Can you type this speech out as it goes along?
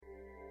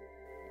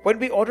When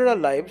we order our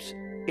lives,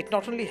 it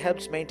not only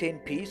helps maintain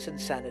peace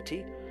and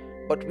sanity,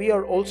 but we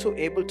are also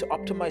able to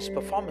optimize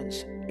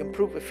performance,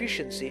 improve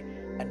efficiency,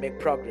 and make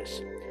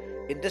progress.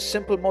 In this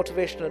simple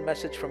motivational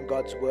message from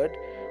God's Word,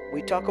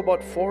 we talk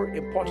about four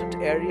important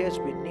areas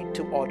we need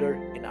to order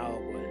in our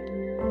world.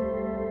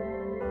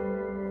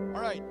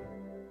 All right.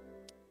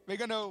 We're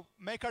going to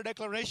make our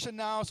declaration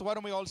now, so why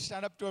don't we all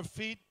stand up to our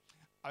feet?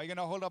 We're going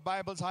to hold our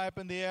Bibles high up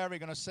in the air. We're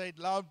going to say it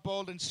loud,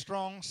 bold, and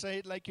strong. Say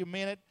it like you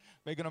mean it.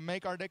 We're going to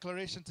make our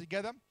declaration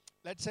together.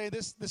 Let's say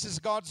this. This is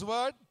God's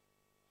Word.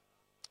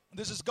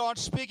 This is God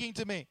speaking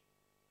to me.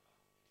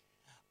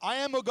 I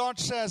am who God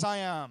says I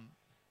am.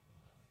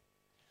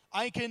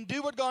 I can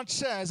do what God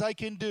says I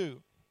can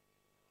do.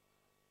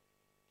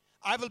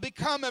 I will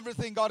become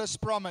everything God has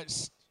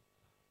promised.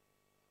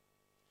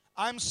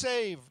 I'm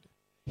saved,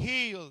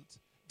 healed,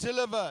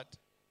 delivered,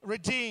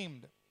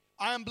 redeemed.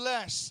 I am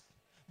blessed,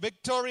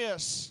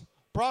 victorious,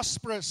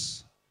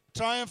 prosperous,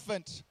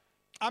 triumphant.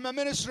 I'm a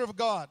minister of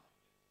God,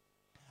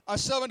 a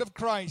servant of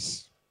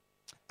Christ,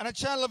 and a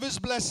channel of His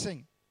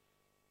blessing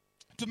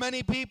to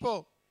many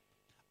people.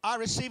 I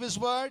receive His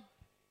word,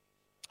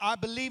 I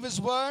believe His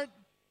word,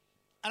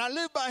 and I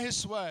live by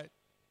His word.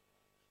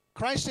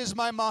 Christ is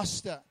my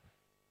master,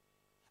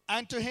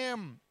 and to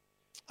Him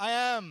I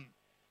am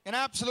in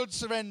absolute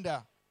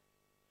surrender.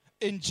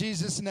 In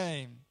Jesus'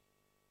 name,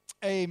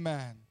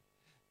 amen.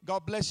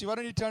 God bless you. Why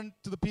don't you turn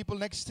to the people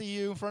next to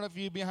you, in front of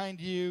you,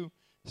 behind you.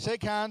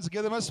 Shake hands,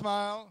 give them a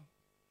smile.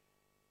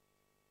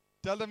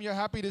 Tell them you're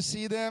happy to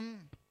see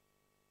them.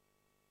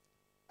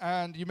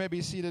 And you may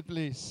be seated,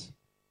 please.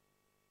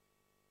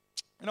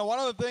 You know, one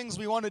of the things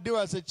we want to do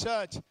as a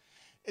church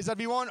is that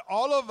we want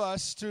all of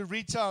us to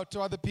reach out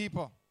to other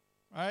people,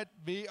 right?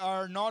 We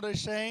are not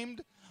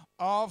ashamed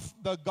of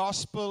the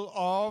gospel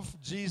of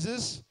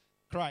Jesus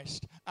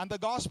Christ. And the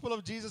gospel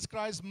of Jesus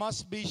Christ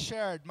must be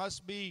shared,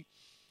 must be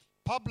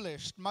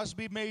published, must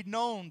be made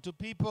known to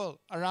people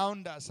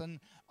around us.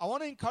 And I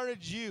want to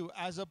encourage you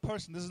as a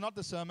person. This is not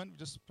the sermon,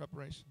 just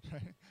preparation,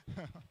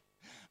 right?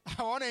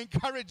 I want to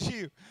encourage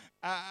you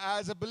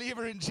as a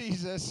believer in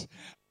Jesus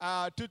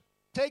to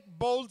take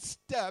bold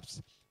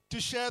steps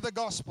to share the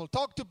gospel.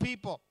 Talk to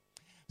people.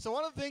 So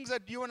one of the things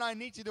that you and I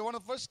need to do, one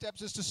of the first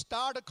steps is to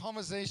start a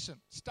conversation.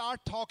 Start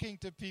talking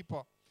to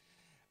people,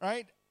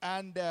 right?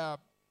 And there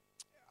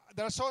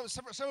are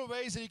several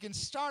ways that you can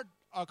start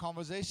a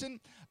conversation.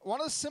 One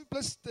of the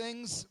simplest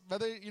things,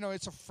 whether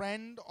it's a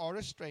friend or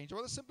a stranger,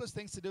 one of the simplest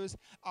things to do is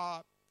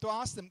to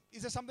ask them,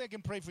 is there something I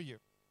can pray for you?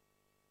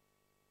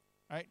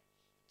 Right?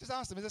 Just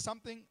ask them, is there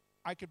something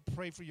I could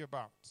pray for you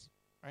about?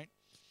 Right?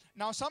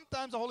 Now,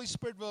 sometimes the Holy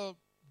Spirit will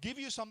give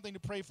you something to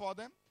pray for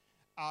them.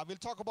 We'll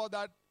talk about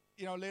that,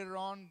 later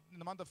on in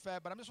the month of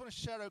Feb. But I just want to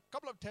share a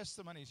couple of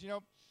testimonies. A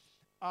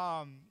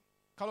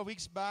couple of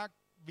weeks back,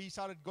 we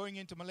started going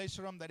into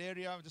Malaysiaram, that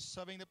area, just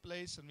serving the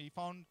place, and we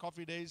found 2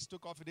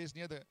 coffee days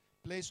near the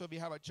place where we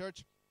have a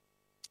church,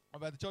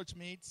 where the church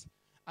meets.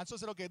 And so I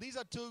said, okay, these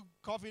are 2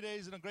 coffee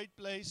days in a great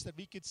place that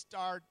we could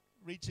start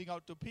reaching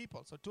out to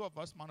people. So 2 of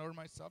us, Manor and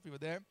myself, we were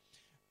there.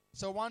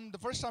 So the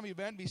first time we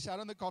went, we sat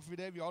on the coffee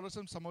day, we ordered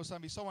some samosa,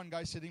 and we saw one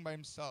guy sitting by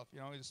himself,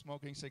 he's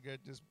smoking cigarette,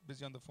 just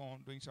busy on the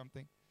phone, doing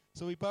something.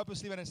 So we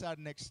purposely went and sat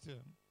next to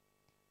him.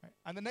 Right?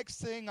 And the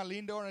next thing, I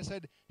leaned over and I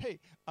said, hey,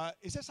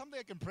 is there something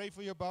I can pray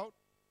for you about?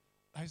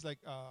 He's like,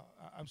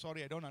 I'm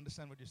sorry, I don't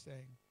understand what you're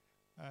saying.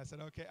 I said,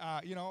 okay,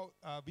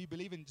 we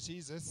believe in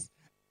Jesus.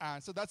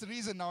 And so that's the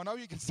reason now. Now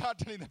you can start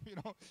telling them,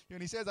 when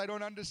he says, I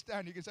don't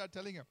understand, you can start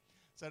telling him.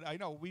 I said, I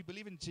know, we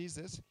believe in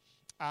Jesus.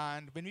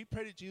 And when we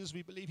pray to Jesus,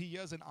 we believe He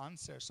hears an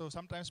answer. So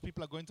sometimes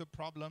people are going through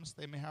problems.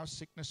 They may have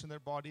sickness in their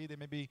body. They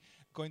may be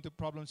going through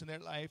problems in their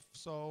life.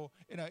 So,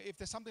 if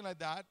there's something like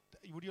that,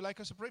 would you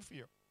like us to pray for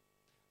you?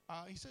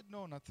 He said,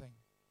 no, nothing.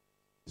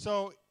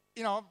 So,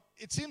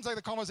 it seems like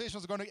the conversation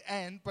was going to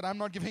end, but I'm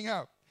not giving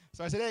up.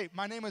 So I said, hey,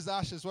 my name is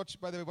Ashish.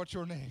 By the way, what's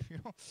your name?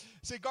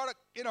 So you got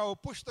to,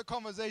 push the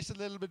conversation a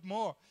little bit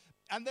more.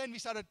 And then we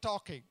started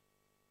talking.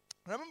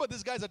 Remember,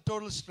 this guy's a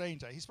total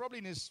stranger. He's probably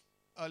in his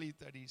early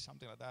 30s,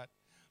 something like that.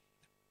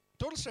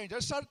 Total stranger. I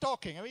started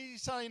talking. He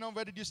started,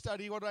 where did you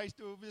study? What do I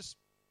do? We just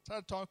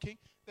started talking.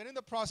 Then in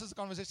the process of the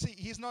conversation,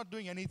 he's not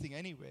doing anything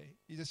anyway.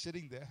 He's just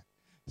sitting there.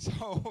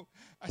 So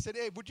I said,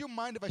 hey, would you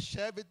mind if I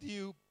share with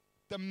you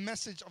the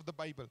message of the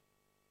Bible?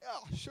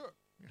 Yeah, sure.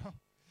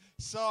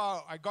 So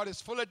I got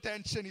his full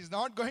attention. He's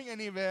not going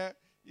anywhere.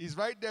 He's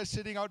right there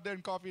sitting out there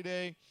in coffee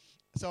day.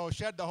 So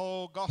shared the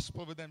whole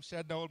gospel with him,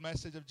 shared the whole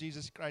message of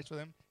Jesus Christ with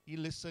him. He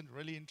listened,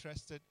 really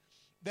interested.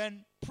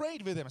 Then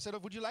prayed with him. I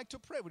said, would you like to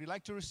pray? Would you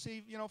like to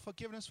receive,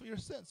 forgiveness for your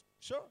sins?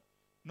 Sure.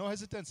 No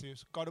hesitancy. You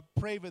got to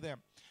pray with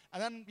him.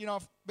 And then,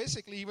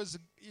 basically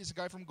he's a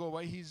guy from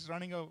Goa. He's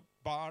running a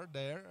bar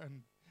there.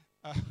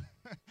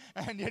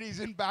 And yet he's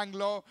in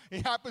Bangalore. He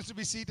happens to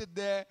be seated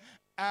there.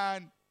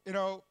 And,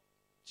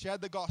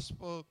 shared the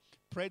gospel,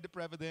 prayed the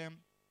prayer with him.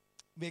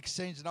 We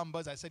exchanged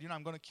numbers. I said,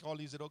 I'm going to call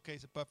you. He said, okay. He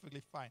said,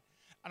 perfectly fine.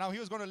 And now he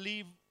was going to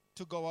leave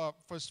to Goa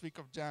first week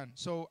of Jan.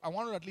 So I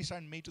wanted to at least try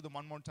and meet with him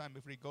one more time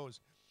before he goes.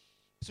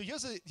 So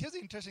here's the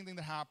interesting thing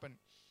that happened.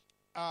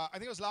 I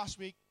think it was last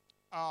week,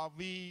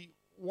 we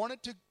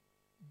wanted to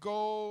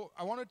go,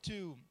 I wanted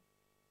to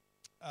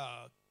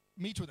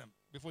meet with him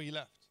before he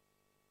left.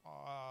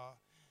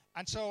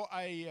 And so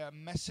I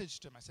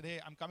messaged him. I said, hey,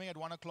 I'm coming at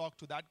 1 o'clock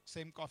to that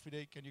same coffee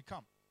day. Can you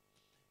come?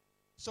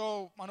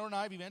 So Manor and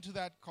I, we went to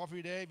that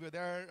coffee day. We were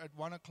there at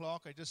 1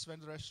 o'clock. I just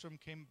went to the restroom,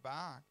 came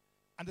back.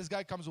 And this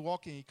guy comes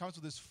walking. He comes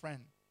with his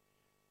friend.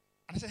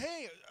 And I said,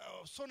 hey,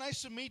 so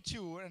nice to meet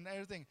you and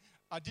everything.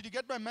 Did you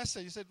get my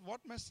message? He said, what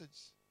message?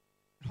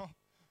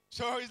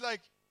 So he's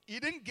like, he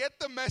didn't get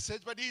the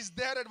message, but he's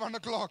there at 1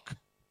 o'clock.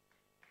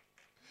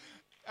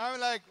 I'm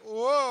like,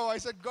 whoa. I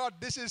said, God,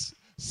 this is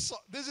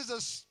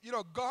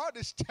God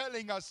is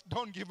telling us,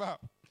 don't give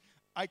up.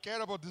 I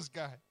care about this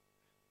guy.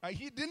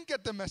 He didn't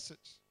get the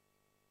message.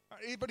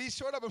 But he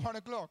showed up at 1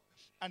 o'clock.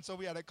 And so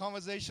we had a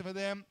conversation with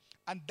him.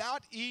 And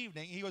that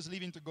evening, he was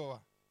leaving to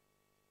Goa.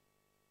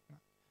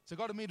 So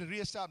got to meet and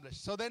reestablish.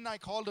 So then I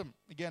called him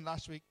again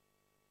last week,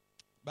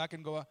 back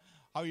in Goa.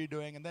 How are you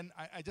doing? And then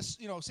I just,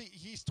 see,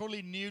 he's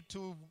totally new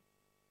to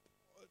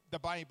the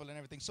Bible and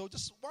everything. So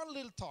just one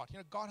little thought.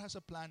 God has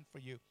a plan for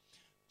you.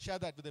 Share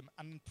that with him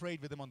and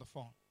prayed with him on the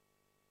phone.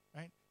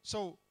 Right?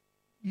 So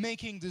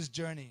making this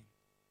journey,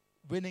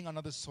 winning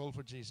another soul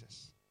for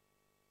Jesus.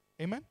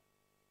 Amen?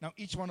 Now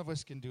each one of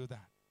us can do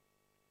that.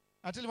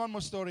 I'll tell you one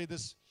more story.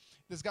 This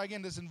guy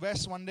again, this in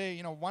West one day,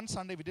 one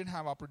Sunday we didn't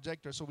have our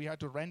projector, so we had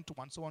to rent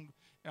one. So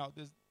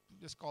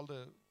this called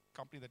a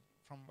company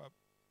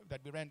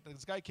that we rent.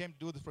 This guy came to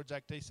do the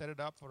projector. He set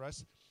it up for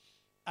us.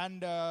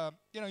 And,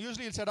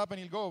 usually he'll set up and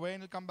he'll go away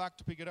and he'll come back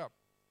to pick it up.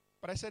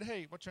 But I said,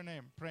 hey, what's your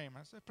name? Prem.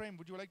 I said, Prem,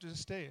 would you like to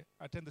just stay,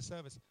 attend the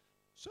service?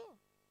 Sure.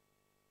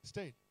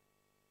 Stayed.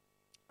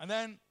 And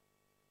then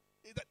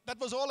that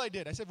was all I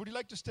did. I said, would you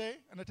like to stay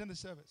and attend the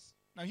service?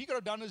 Now, he could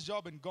have done his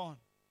job and gone,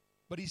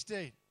 but he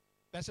stayed.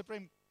 Then I said,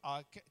 Prem,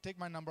 take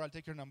my number. I'll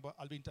take your number.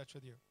 I'll be in touch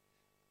with you.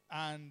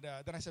 And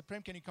then I said,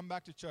 Prem, can you come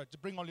back to church?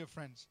 Bring all your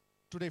friends.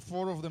 Today,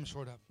 4 of them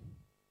showed up.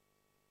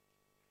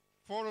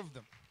 4 of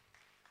them.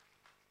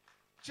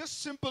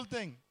 Just simple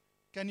thing.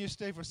 Can you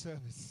stay for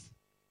service?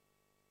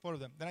 4 of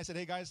them. Then I said,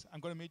 hey, guys, I'm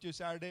going to meet you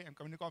Saturday. I'm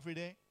coming to coffee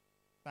day.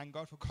 Thank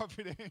God for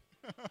coffee day.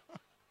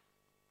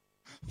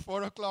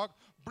 4 o'clock.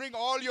 Bring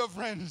all your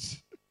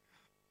friends.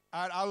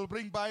 And I will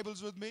bring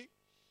Bibles with me.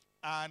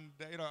 And,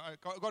 I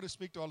got to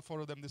speak to all 4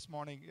 of them this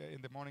morning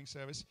in the morning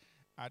service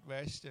at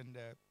West. And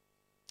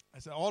I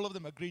said, all of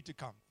them agreed to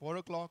come. 4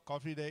 o'clock,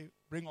 coffee day.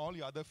 Bring all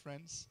your other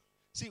friends.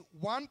 See,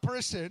 one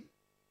person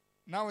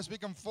now has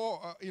become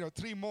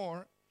 3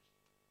 more.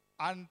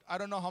 And I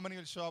don't know how many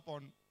will show up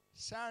on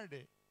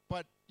Saturday.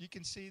 But you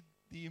can see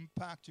the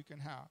impact you can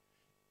have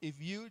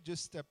if you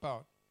just step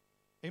out.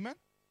 Amen?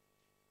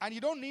 And you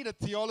don't need a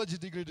theology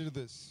degree to do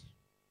this.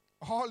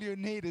 All you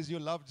need is you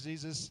love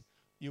Jesus.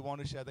 You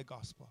want to share the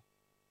gospel.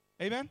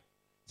 Amen?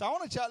 So I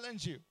want to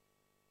challenge you.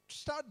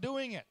 Start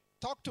doing it.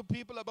 Talk to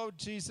people about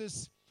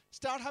Jesus.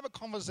 Start have a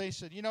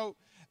conversation.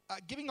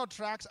 Giving out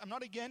tracts, I'm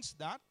not against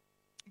that.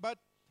 But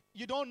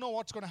you don't know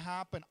what's going to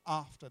happen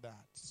after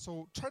that.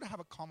 So try to have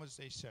a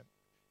conversation.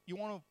 You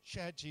want to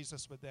share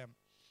Jesus with them.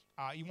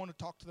 You want to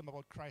talk to them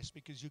about Christ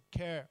because you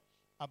care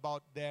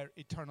about their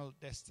eternal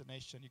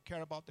destination. You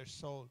care about their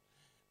soul.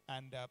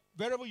 And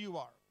wherever you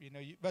are,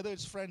 whether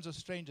it's friends or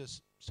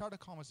strangers, start a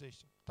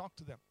conversation. Talk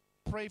to them.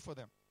 Pray for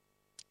them.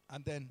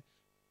 And then,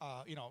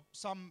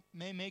 some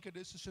may make a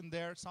decision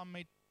there. Some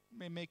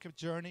may make a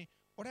journey,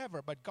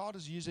 whatever. But God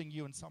is using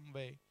you in some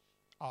way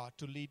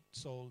to lead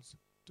souls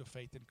to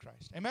faith in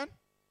Christ. Amen?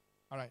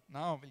 All right.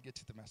 Now we'll get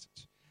to the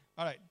message.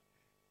 All right.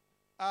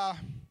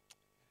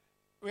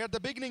 We're at the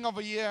beginning of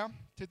a year,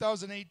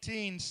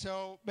 2018.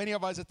 So many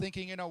of us are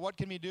thinking, what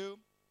can we do?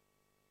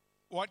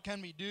 What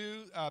can we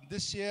do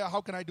this year?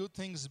 How can I do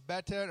things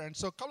better? And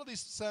so a couple of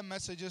these sermon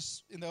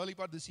messages in the early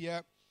part of this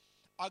year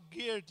are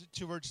geared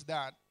towards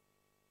that.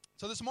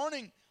 So this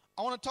morning,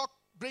 I want to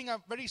bring a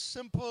very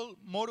simple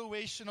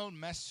motivational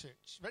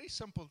message. Very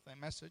simple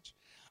message.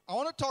 I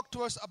want to talk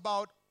to us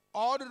about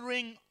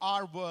ordering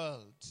our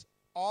world.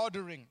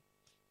 Ordering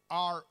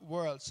our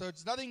world. So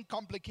it's nothing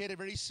complicated,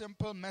 very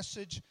simple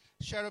message.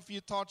 Share a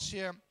few thoughts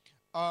here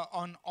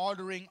on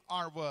ordering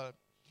our world.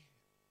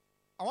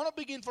 I want to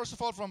begin, first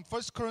of all, from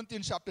 1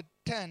 Corinthians chapter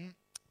 10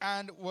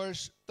 and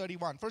verse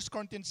 31. 1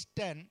 Corinthians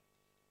 10,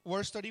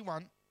 verse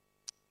 31.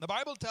 The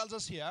Bible tells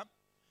us here,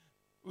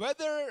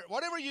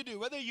 whatever you do,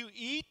 whether you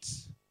eat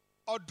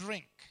or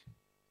drink,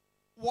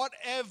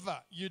 whatever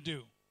you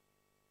do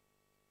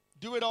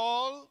it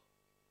all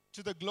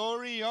to the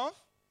glory of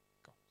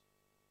God.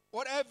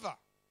 Whatever,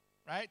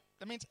 right?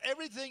 That means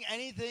everything,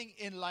 anything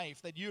in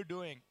life that you're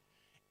doing,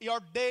 your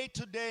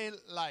day-to-day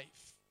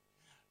life,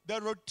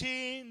 the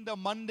routine, the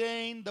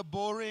mundane, the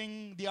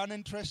boring, the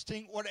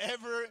uninteresting,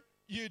 whatever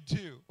you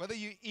do, whether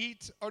you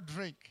eat or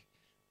drink,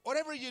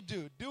 whatever you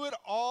do it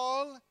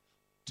all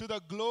to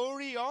the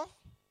glory of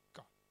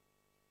God.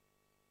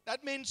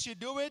 That means you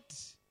do it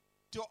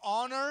to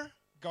honor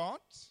God.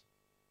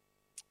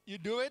 You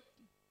do it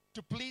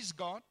to please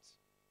God.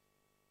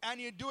 and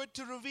you do it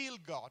to reveal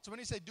God. So when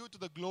you say do it to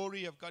the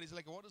glory of God, he's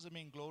like, what does it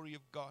mean, glory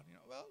of God?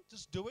 Well,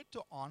 just do it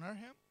to honor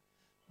him,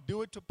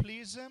 do it to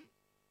please him,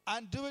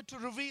 and do it to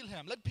reveal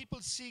him. Let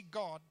people see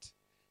God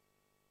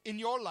in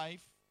your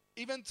life,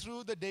 even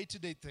through the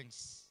day-to-day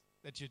things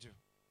that you do.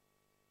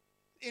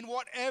 In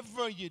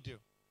whatever you do,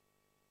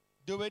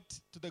 do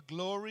it to the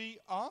glory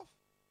of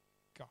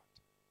God.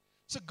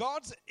 So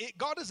God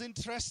is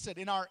interested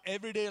in our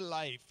everyday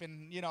life,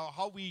 and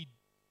how we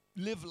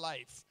live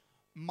life,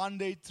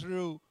 Monday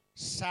through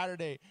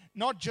Saturday,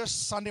 not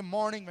just Sunday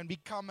morning when we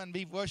come and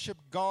we worship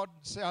God,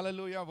 say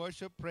hallelujah,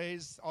 worship,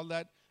 praise, all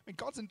that.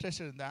 God's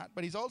interested in that,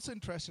 but he's also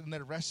interested in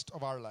the rest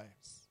of our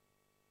lives.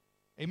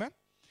 Amen?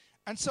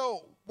 And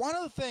so one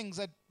of the things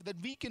that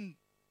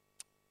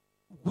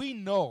we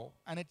know,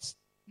 and it's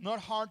not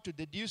hard to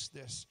deduce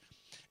this,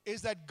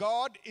 is that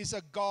God is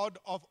a God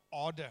of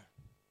order.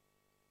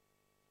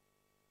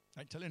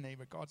 I tell your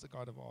neighbor, God's a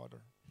God of order.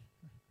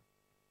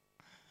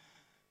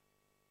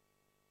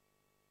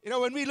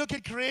 When we look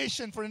at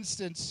creation, for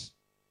instance,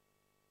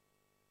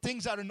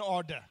 things are in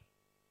order.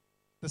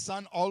 The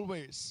sun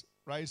always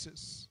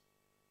rises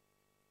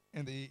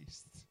in the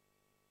east.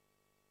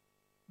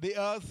 The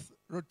earth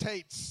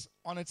rotates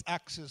on its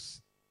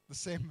axis the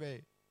same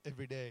way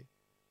every day.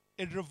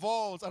 It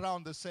revolves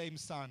around the same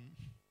sun.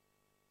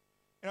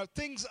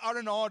 Things are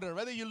in order.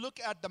 Whether you look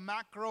at the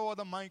macro or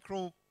the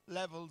micro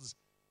levels,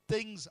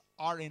 things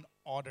are in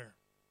order.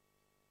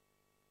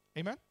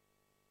 Amen?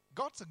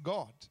 God's a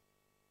God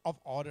of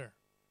order.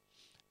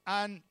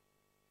 And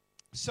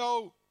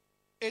so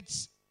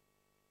let's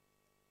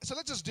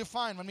just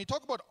define, when we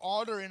talk about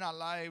order in our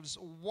lives,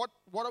 what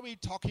are we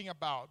talking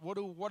about? What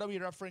are we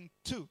referring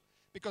to?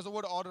 Because the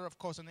word order, of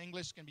course, in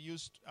English can be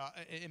used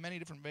in many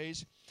different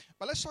ways.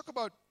 But let's talk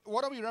about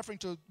what are we referring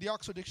to. The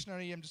Oxford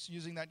Dictionary, I'm just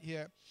using that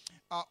here.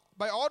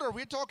 By order,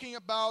 we're talking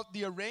about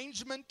the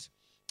arrangement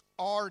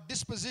or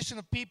disposition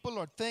of people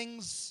or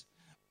things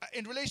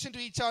in relation to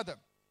each other,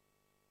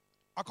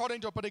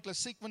 according to a particular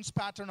sequence,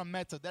 pattern, or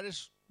method. There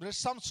is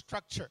some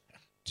structure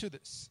to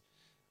this.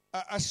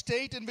 A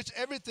state in which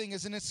everything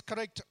is in its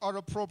correct or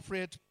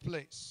appropriate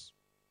place.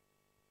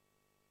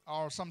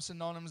 Or some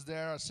synonyms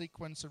there, a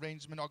sequence,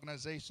 arrangement,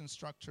 organization,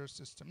 structure,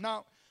 system.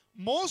 Now,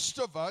 most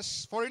of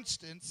us, for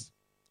instance,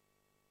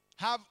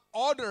 have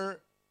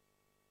order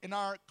in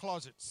our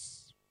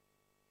closets.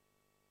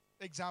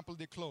 Example,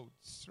 the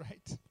clothes,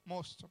 right?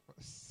 Most of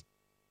us.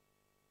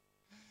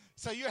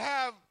 So you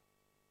have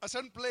a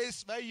certain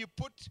place where you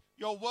put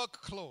your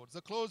work clothes,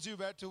 the clothes you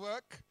wear to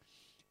work.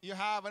 You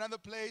have another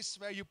place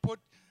where you put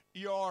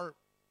your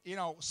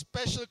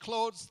special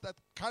clothes, that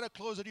kind of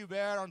clothes that you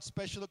wear on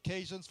special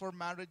occasions for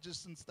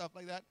marriages and stuff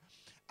like that.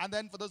 And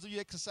then for those of you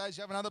who exercise,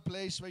 you have another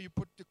place where you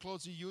put the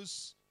clothes you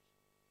use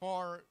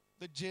for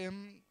the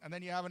gym. And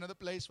then you have another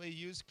place where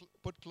you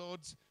put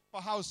clothes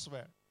for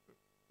housewear.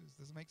 Does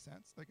this make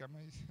sense?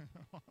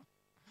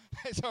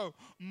 So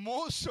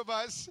most of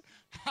us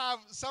have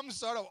some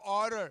sort of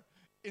order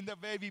in the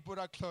way we put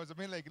our clothes.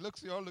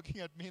 You're all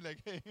looking at me like,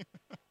 hey.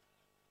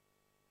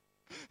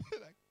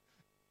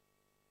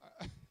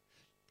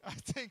 I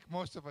think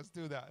most of us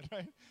do that,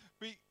 right?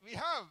 We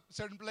have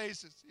certain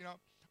places,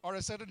 or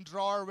a certain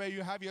drawer where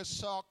you have your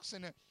socks,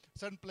 and a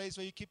certain place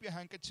where you keep your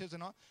handkerchiefs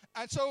and all.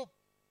 And so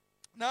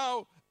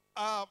now,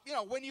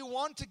 when you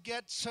want to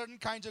get certain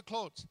kinds of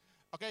clothes,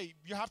 okay,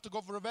 you have to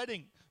go for a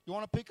wedding. You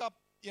want to pick up,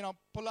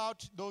 pull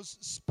out those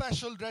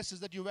special dresses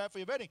that you wear for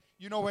your wedding.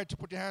 You know where to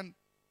put your hand,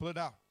 pull it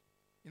out,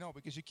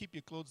 because you keep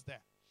your clothes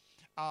there.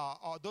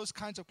 Or those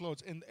kinds of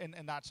clothes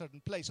in that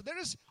certain place. So there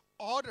is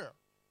order.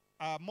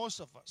 Most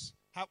of us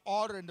have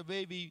order in the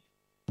way we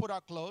put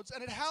our clothes,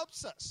 and it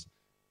helps us,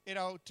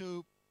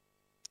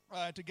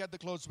 to get the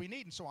clothes we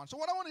need and so on. So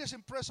what I want to just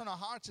impress on our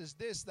hearts is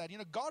this, that,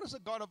 God is a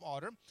God of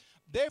order.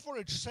 Therefore,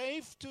 it's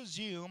safe to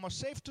assume or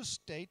safe to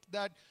state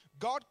that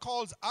God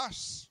calls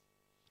us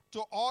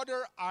to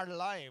order our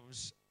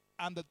lives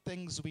and the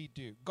things we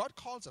do. God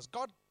calls us.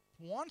 God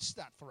wants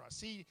that for us.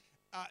 He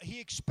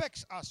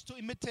expects us to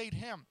imitate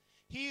him.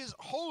 He is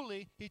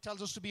holy. He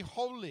tells us to be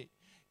holy.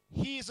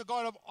 He is a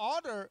God of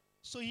order,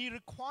 so he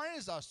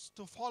requires us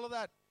to follow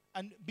that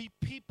and be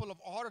people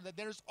of order, that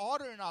there is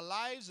order in our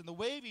lives, in the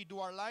way we do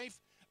our life,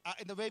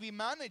 in the way we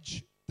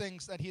manage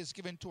things that he has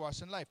given to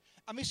us in life.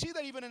 And we see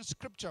that even in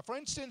Scripture. For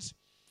instance,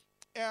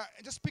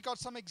 just pick out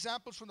some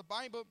examples from the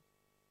Bible.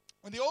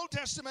 In the Old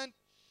Testament,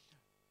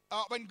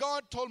 when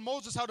God told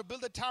Moses how to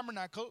build the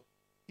tabernacle,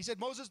 he said,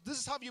 Moses, this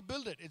is how you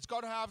build it. It's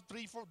got to have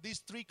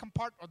these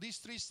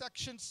three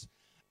sections,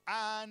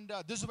 and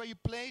this is where you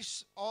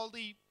place all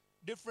the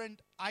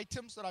different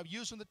items that I've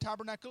used in the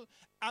tabernacle,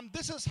 and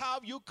this is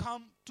how you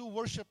come to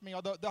worship me,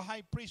 or the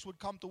high priest would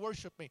come to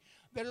worship me.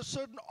 There's a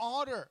certain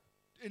order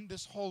in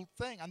this whole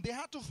thing, and they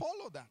had to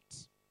follow that.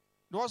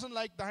 It wasn't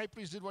like the high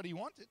priest did what he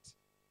wanted.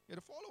 He had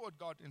to follow what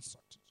God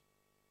instructed.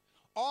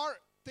 Or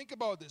think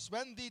about this.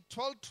 When the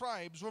 12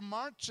 tribes were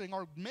marching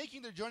or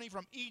making the journey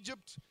from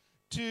Egypt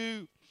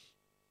to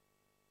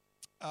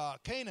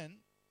Canaan,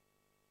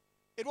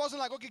 it wasn't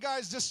like, okay,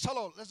 guys, just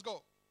chalo, let's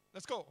go.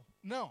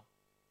 No.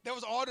 There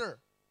was order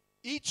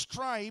each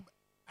tribe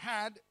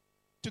had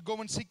to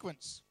go in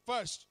sequence.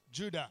 First,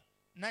 Judah.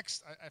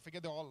 Next, I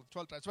forget all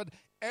 12 tribes, but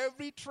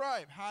every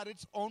tribe had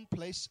its own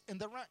place in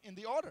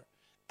the order.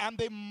 And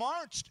they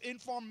marched in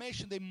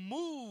formation. They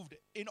moved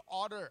in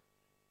order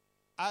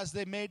as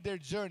they made their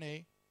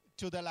journey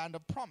to the land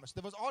of promise.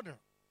 There was order.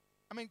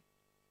 I mean,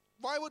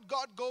 why would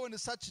God go into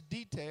such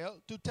detail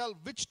to tell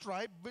which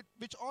tribe,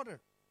 which order?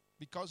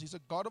 Because He's a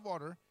God of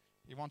order.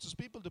 He wants His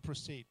people to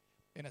proceed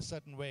in a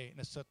certain way, in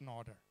a certain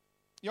order.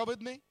 You're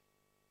with me?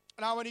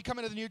 Now, when you come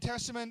into the New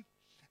Testament,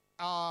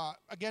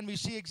 again, we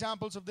see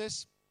examples of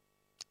this.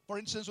 For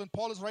instance, when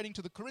Paul is writing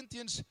to the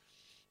Corinthians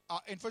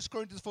in 1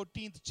 Corinthians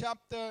 14th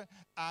chapter,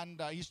 and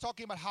he's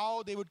talking about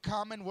how they would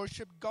come and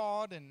worship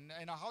God and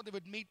how they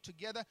would meet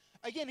together.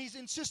 Again, he's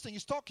insisting.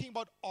 He's talking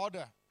about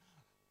order.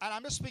 And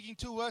I'm just speaking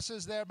two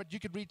verses there, but you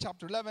could read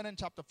chapter 11 and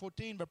chapter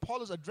 14, where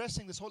Paul is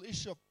addressing this whole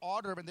issue of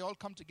order when they all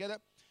come together.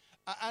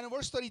 And in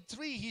verse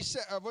 33, he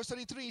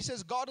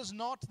says, God is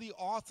not the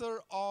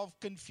author of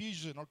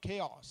confusion or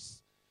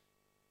chaos,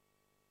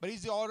 but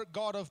He's the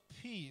God of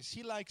peace.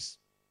 He likes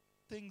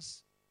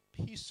things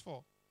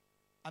peaceful.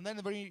 And then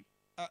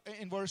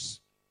in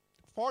verse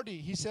 40,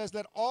 he says,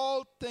 let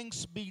all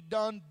things be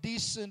done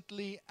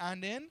decently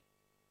and in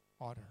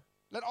order.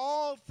 Let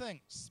all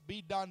things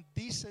be done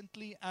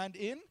decently and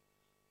in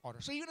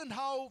order. So even in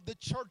how the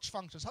church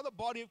functions, how the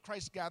body of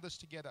Christ gathers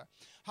together,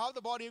 how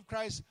the body of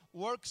Christ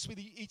works with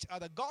each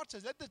other, God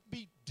says, let it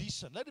be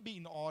decent, let it be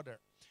in order.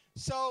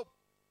 So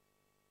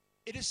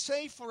it is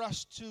safe for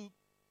us to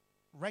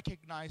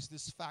recognize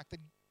this fact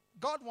that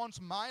God wants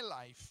my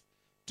life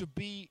to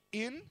be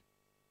in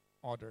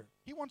order.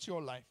 He wants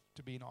your life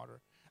to be in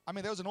order. I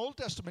mean, there was an Old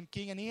Testament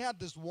king, and he had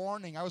this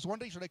warning. I was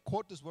wondering, should I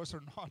quote this verse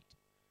or not?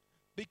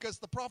 Because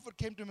the prophet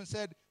came to him and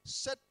said,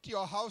 set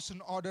your house in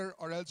order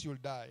or else you'll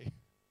die.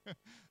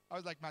 I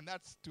was like, man,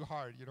 that's too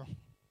hard, you know.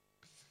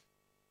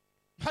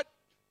 But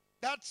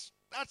that's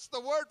the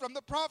word from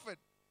the prophet.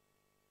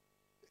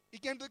 He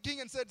came to the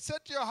king and said,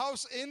 set your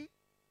house in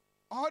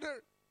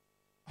order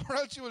or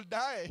else you will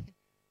die.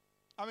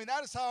 I mean,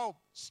 that is how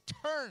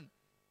stern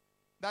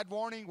that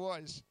warning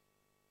was.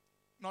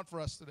 Not for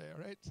us today,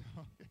 all right?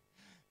 Okay.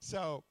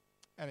 So,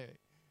 anyway.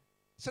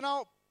 So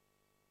now,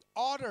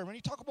 order. When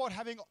you talk about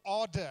having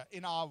order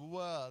in our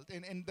world,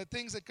 in the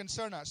things that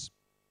concern us,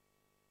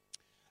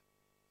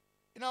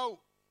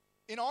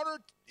 in order,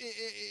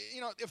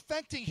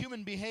 affecting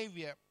human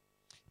behavior,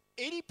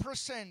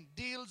 80%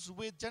 deals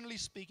with, generally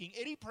speaking,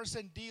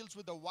 80% deals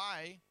with the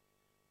why,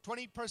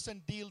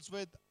 20% deals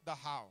with the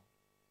how.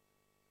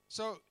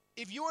 So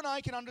if you and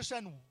I can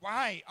understand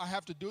why I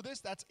have to do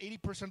this, that's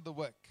 80% of the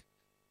work.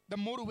 The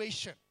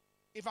motivation.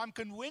 If I'm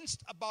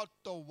convinced about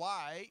the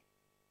why,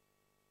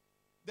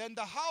 then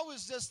the how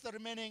is just the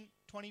remaining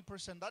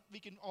 20% that we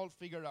can all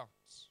figure out.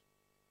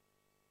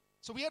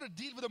 So we have to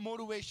deal with the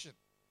motivation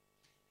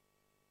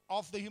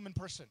of the human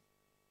person.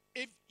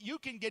 If you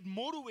can get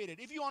motivated,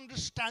 if you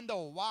understand the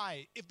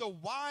why, if the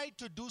why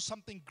to do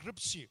something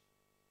grips you,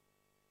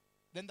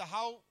 then the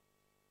how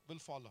will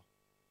follow.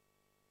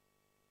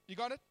 You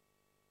got it?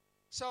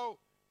 So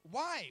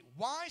why?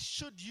 Why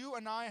should you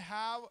and I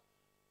have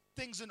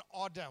things in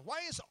order?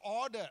 Why is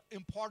order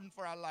important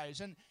for our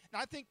lives? And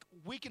I think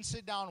we can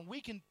sit down,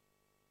 we can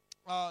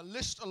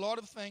list a lot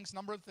of things,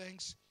 number of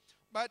things,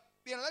 but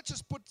let's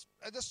just put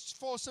just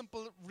 4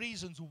 simple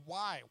reasons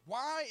why.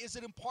 Why is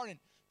it important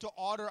to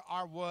order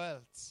our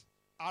worlds,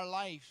 our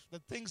life, the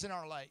things in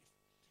our life?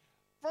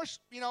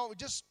 First, it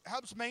just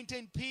helps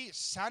maintain peace,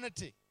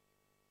 sanity.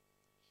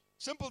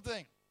 Simple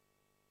thing.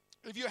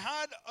 If you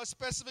had a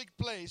specific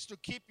place to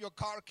keep your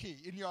car key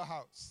in your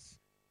house,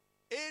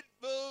 it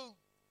will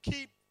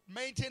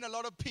maintain a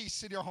lot of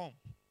peace in your home.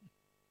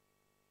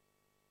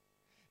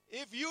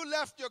 If you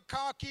left your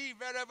car key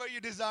wherever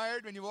you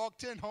desired when you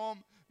walked in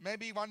home,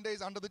 maybe one day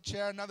it's under the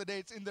chair, another day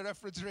it's in the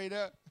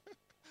refrigerator,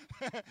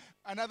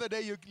 another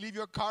day you leave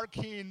your car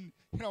key in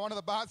one of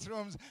the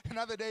bathrooms,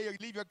 another day you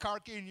leave your car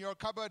key in your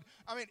cupboard.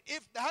 I mean,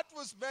 if that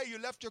was where you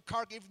left your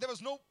car key, if there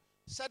was no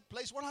set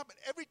place, what happened?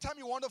 Every time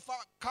you want a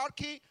car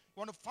key, you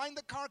want to find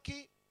the car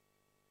key,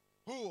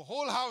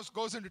 whole house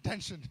goes into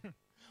tension.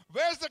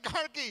 Where's the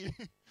car key?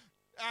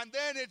 And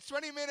then it's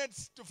 20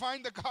 minutes to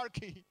find the car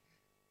key.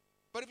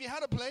 But if you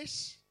had a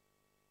place,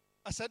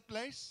 a set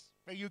place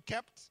where you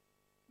kept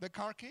the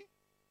car key,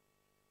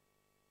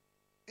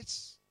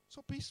 it's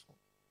so peaceful.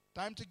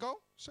 Time to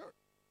go? Sure.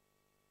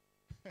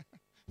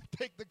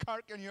 Take the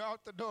car key and you're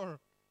out the door.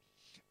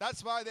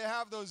 That's why they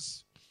have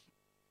those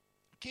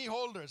key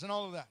holders and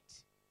all of that,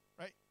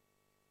 right?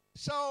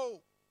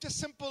 So, just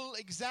simple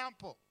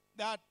example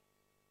that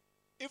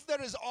if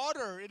there is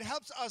order, it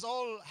helps us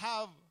all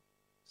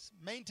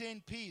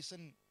maintain peace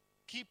and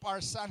keep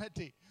our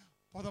sanity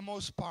for the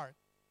most part.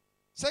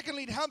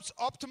 Secondly, it helps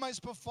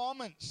optimize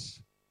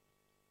performance.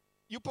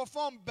 You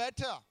perform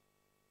better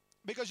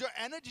because your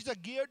energies are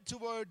geared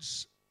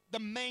towards the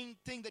main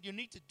thing that you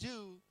need to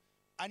do,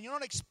 and you're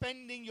not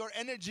expending your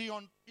energy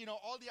on,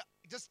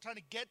 just trying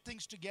to get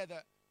things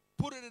together.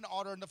 Put it in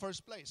order in the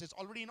first place. It's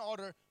already in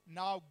order.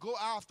 Now go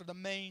after the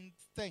main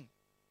thing.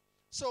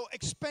 So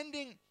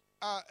expending,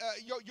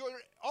 you're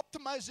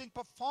optimizing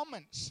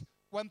performance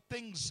when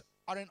things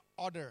are in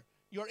order.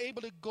 You're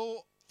able to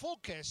go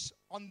focus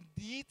on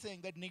the thing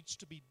that needs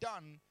to be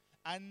done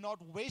and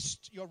not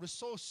waste your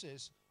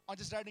resources on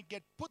just trying to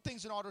put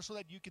things in order so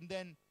that you can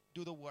then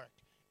do the work.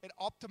 It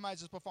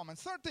optimizes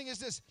performance. Third thing is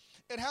this: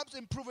 it helps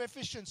improve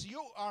efficiency.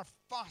 You are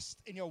fast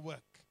in your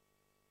work.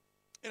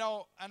 And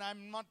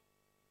I'm not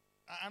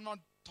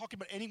talking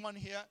about anyone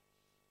here,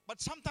 but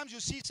sometimes you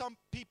see some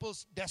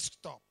people's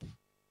desktop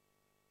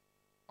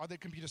or their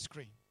computer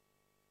screen.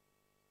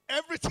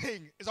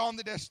 Everything is on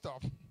the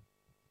desktop.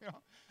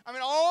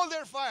 All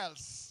their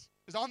files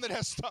is on the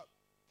desktop.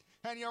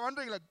 And you're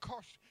wondering, like,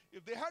 gosh,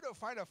 if they had to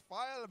find a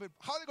file,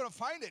 how are they going to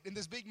find it in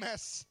this big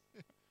mess?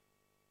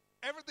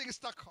 Everything is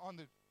stuck on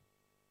it.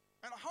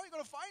 And how are you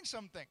going to find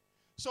something?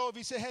 So if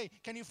you say, hey,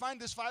 can you find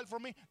this file for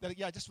me? They're like,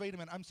 yeah, just wait a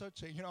minute, I'm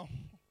searching,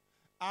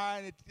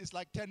 And it's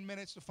like 10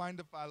 minutes to find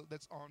the file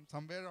that's on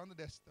somewhere on the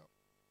desktop.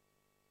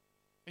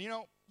 And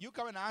you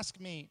come and ask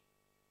me,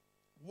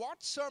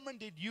 what sermon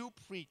did you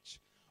preach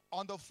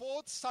on the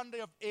 4th Sunday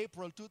of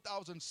April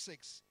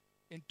 2006?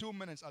 In 2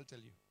 minutes, I'll tell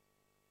you.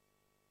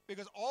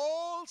 Because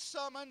all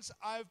sermons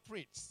I've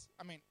preached,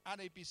 at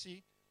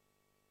APC,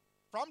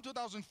 from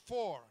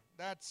 2004,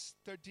 that's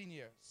 13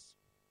 years.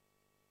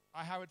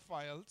 I have it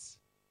filed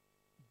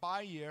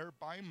by year,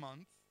 by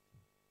month,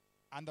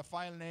 and the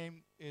file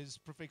name is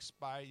prefixed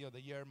by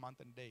the year, month,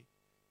 and day.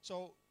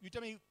 So you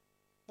tell me,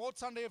 4th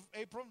Sunday of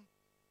April,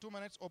 2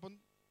 minutes, open,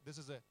 this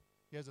is it.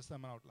 Here's the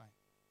sermon outline.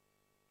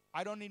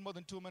 I don't need more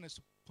than 2 minutes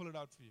to pull it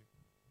out for you.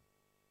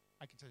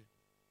 I can tell you.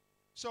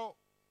 So,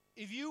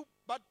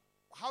 but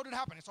how did it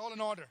happen? It's all in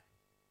order.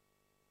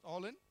 It's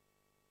all in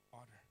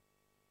order.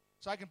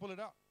 So I can pull it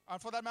out. And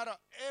for that matter,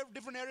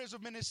 different areas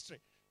of ministry.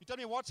 You tell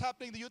me what's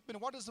happening in the youth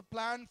ministry. What is the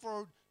plan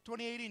for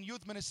 2018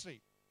 youth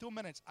ministry? 2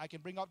 minutes. I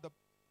can bring up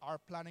our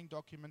planning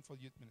document for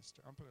youth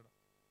ministry. I'll pull it up.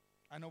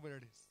 I know where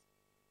it is.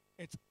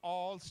 It's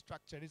all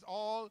structured. It's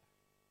all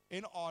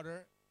in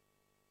order.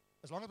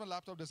 As long as my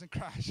laptop doesn't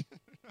crash.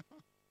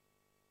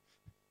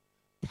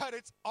 But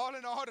it's all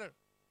in order.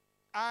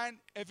 And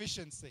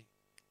efficiency.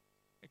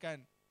 You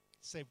can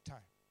save time.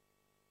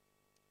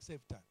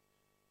 Save time.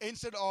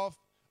 Instead of,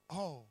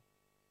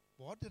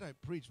 what did I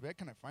preach? Where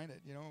can I find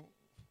it?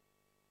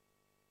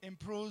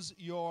 Improves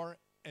your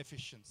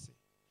efficiency.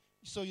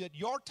 So that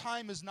your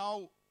time is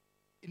now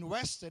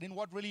invested in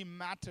what really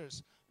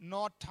matters,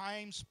 not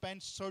time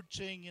spent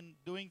searching and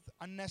doing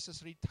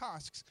unnecessary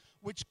tasks,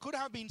 which could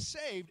have been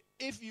saved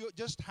if you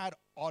just had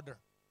order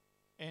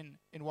in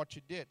what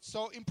you did.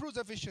 So improves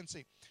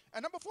efficiency.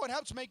 And number 4, it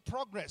helps make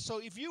progress. So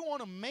if you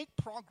want to make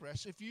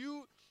progress, if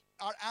you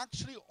are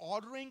actually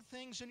ordering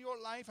things in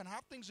your life and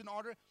have things in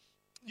order,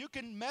 you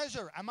can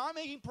measure, am I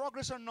making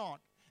progress or not?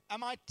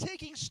 Am I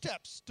taking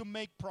steps to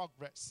make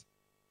progress?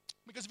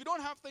 Because if you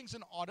don't have things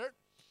in order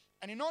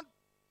and you're not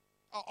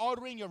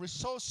ordering your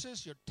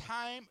resources, your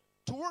time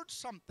towards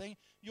something,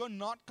 you're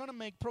not going to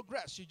make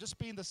progress. You just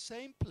be in the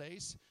same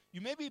place.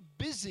 You may be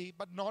busy,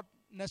 but not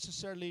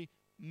necessarily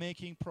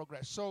making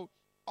progress. So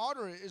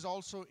order is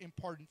also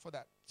important for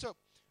that. So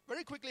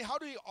very quickly, how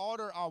do you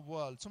order our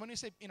world? So when you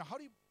say, how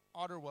do you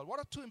order world? What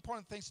are 2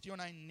 important things you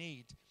and I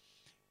need?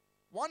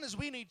 One is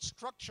we need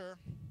structure,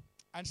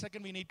 and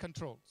second, we need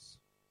controls.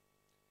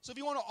 So if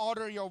you want to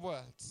order your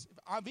world,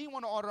 if we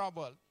want to order our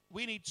world,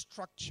 we need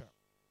structure.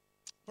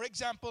 For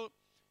example,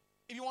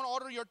 if you want to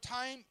order your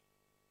time,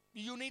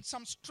 you need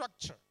some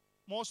structure.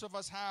 Most of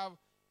us have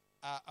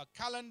a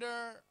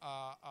calendar,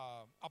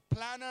 a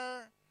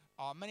planner.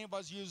 Many of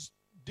us use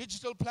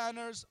digital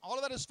planners. All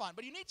of that is fine.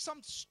 But you need some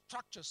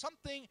structure,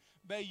 something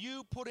where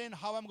you put in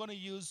how I'm going to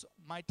use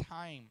my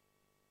time.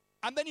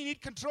 And then you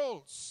need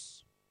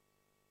controls.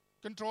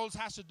 Controls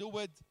has to do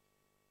with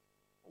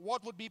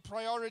what would be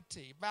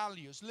priority,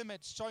 values,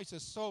 limits,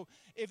 choices. So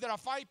if there are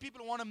 5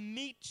 people who want to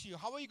meet you,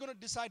 how are you going to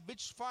decide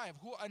which 5?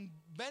 Who and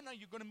when are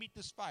you going to meet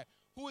this 5?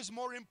 Who is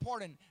more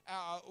important?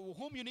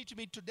 Whom you need to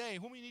meet today?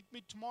 Whom you need to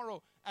meet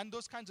tomorrow? And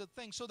those kinds of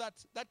things. So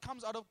that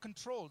comes out of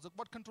controls.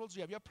 What controls do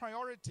you have? You have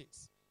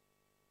priorities.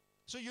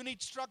 So you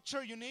need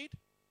structure. You need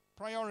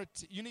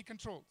priority. You need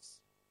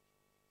controls.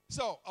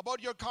 So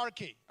about your car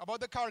key, about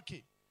the car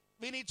key.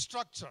 We need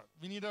structure.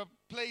 We need a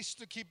place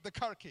to keep the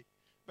car key.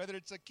 Whether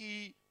it's a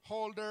key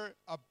holder,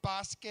 a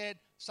basket,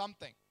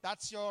 something.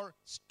 That's your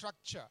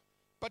structure.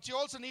 But you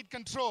also need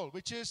control,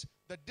 which is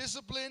the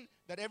discipline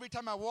that every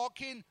time I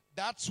walk in,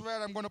 that's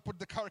where I'm going to put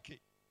the car key.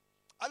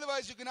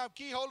 Otherwise, you can have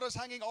key holders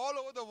hanging all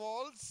over the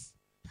walls,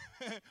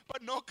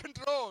 but no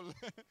control.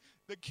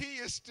 The key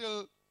is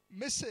still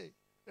missing.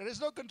 There is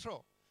no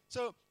control.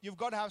 So you've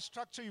got to have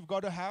structure. You've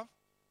got to have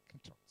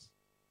controls,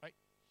 right?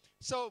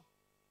 So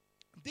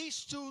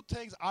these 2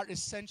 things are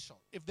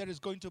essential if there is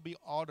going to be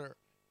order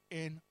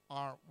in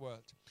our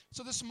world.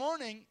 So this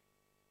morning,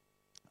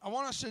 I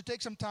want us to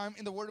take some time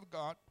in the Word of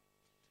God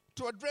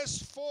to address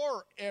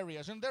 4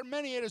 areas. And there are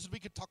many areas we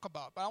could talk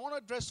about, but I want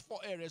to address 4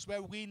 areas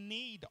where we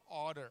need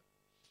order.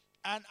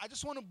 And I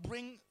just want to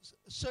bring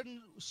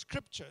certain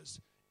scriptures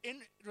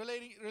in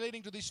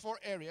relating to these 4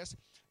 areas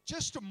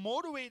just to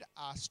motivate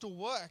us to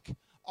work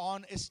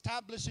on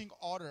establishing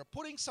order,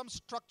 putting some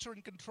structure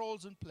and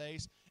controls in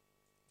place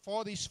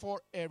for these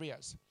 4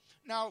 areas.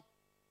 Now,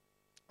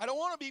 I don't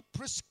want to be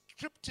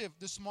prescriptive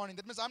this morning.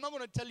 That means I'm not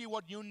going to tell you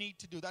what you need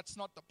to do. That's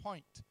not the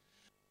point.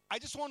 I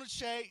just want to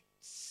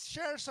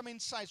share some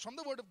insights from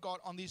the Word of God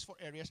on these 4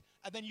 areas,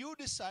 and then you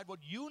decide what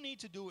you need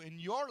to do in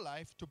your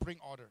life to bring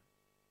order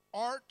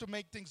or to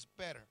make things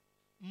better.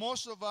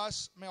 Most of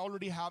us may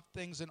already have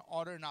things in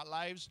order in our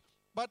lives,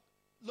 but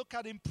look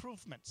at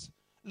improvements.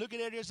 Look at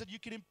areas that you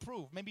can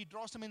improve. Maybe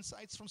draw some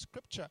insights from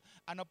Scripture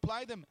and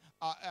apply them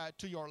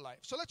to your life.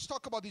 So let's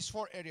talk about these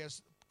 4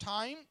 areas: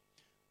 time,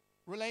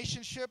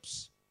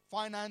 relationships,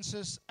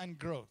 finances, and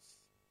growth.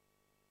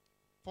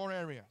 4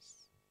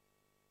 areas.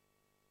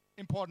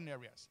 Important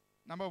areas.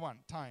 Number 1,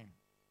 time.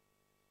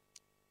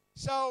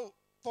 So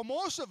for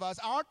most of us,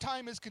 our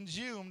time is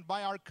consumed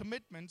by our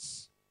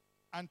commitments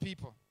and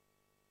people.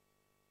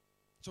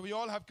 So we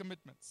all have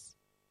commitments.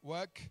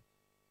 Work,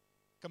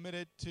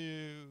 committed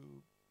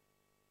to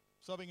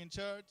serving in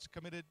church,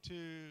 committed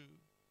to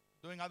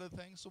doing other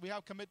things. So we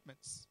have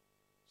commitments.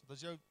 So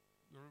that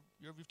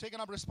we've taken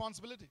up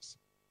responsibilities.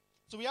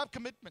 So we have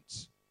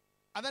commitments.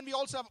 And then we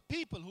also have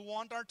people who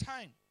want our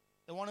time.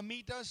 They want to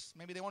meet us.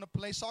 Maybe they want to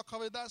play soccer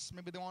with us.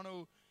 Maybe they want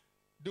to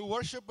do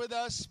worship with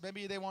us.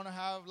 Maybe they want to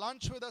have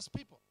lunch with us,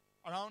 people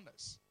around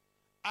us.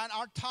 And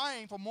our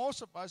time, for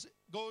most of us,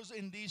 goes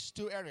in these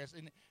 2 areas,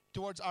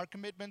 towards our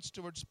commitments,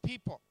 towards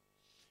people.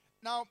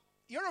 Now,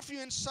 here are a few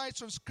insights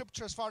from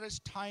Scripture as far as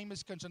time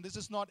is concerned. This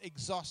is not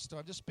exhaustive.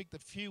 I've just picked a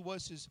few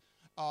verses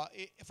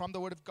from the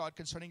Word of God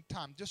concerning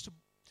time, just to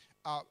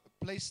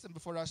place them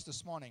before us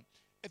this morning.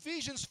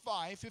 Ephesians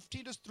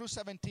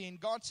 5:15-17,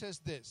 God says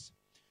this: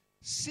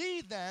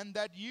 "See then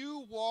that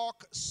you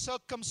walk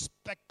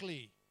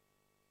circumspectly."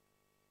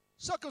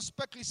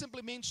 Circumspectly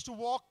simply means to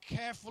walk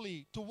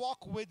carefully, to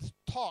walk with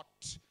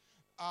thought.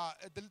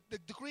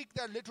 The Greek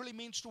there literally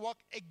means to walk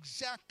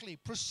exactly,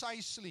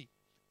 precisely,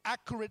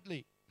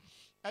 accurately.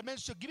 That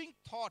means you're giving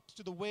thought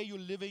to the way you're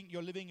living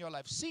your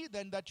life. See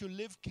then that you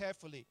live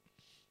carefully,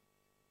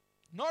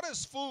 not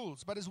as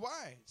fools, but as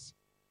wise.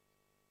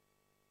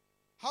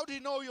 How do you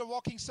know you're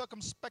walking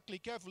circumspectly,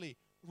 carefully?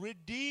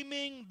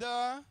 Redeeming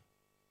the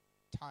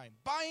time.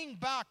 Buying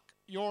back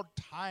your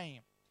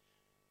time.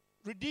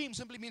 Redeem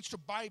simply means to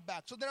buy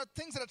back. So there are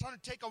things that are trying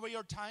to take away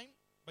your time,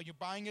 but you're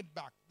buying it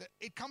back.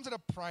 It comes at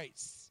a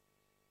price.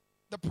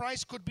 The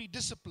price could be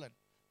discipline.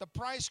 The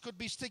price could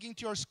be sticking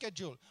to your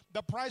schedule.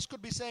 The price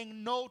could be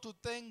saying no to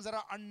things that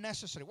are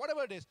unnecessary.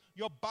 Whatever it is,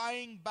 you're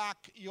buying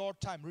back your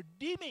time,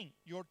 redeeming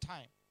your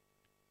time.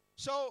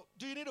 So,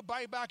 do you need to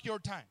buy back your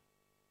time?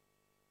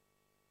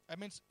 That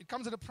means it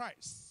comes at a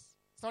price.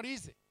 It's not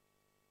easy.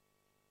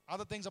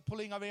 Other things are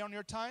pulling away on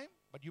your time,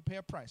 but you pay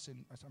a price.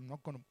 And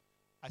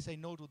I say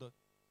no to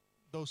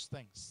those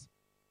things.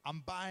 I'm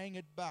buying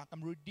it back.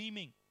 I'm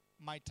redeeming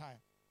my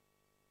time.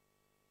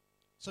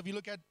 So if you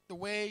look at the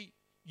way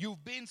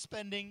you've been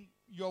spending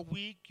your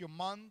week, your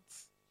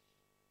month,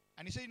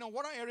 and you say,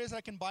 what are areas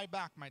I can buy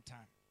back my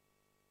time?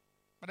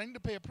 But I need to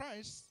pay a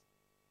price.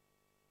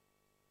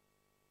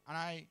 And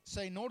I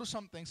say no to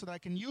something so that I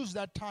can use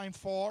that time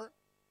for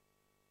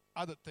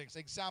other things.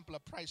 Example, a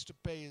price to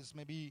pay is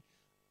maybe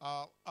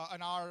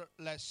an hour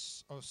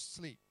less of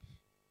sleep.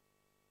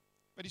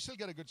 But you still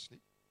get a good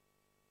sleep.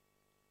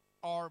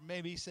 Or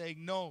maybe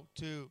saying no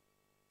to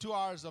 2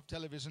 hours of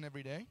television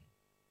every day.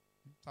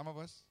 Some of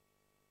us.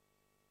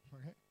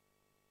 Okay.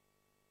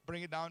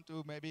 Bring it down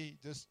to maybe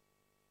just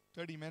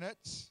 30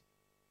 minutes.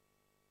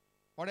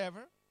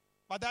 Whatever.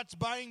 But that's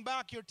buying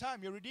back your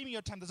time. You're redeeming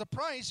your time. There's a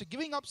price. You're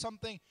giving up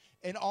something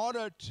in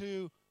order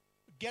to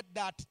get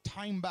that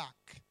time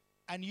back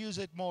and use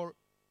it more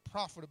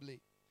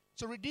profitably.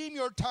 So redeem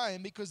your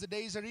time because the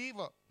days are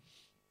evil.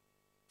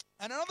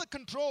 And another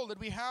control that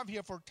we have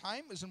here for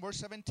time is in verse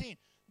 17.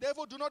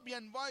 Therefore, do not be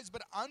unwise,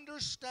 but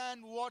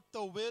understand what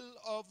the will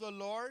of the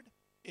Lord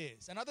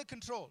is. Another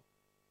control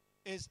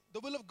is the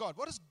will of God.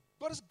 What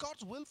is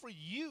God's will for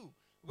you?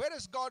 What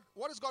does God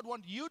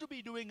want you to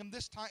be doing in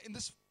this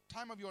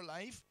time of your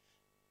life?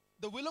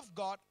 The will of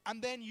God,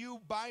 and then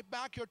you buy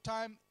back your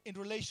time in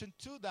relation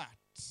to that.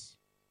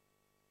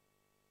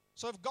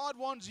 So if God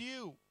wants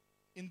you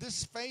in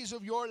this phase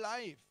of your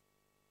life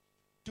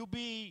to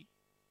be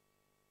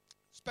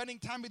spending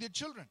time with your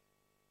children,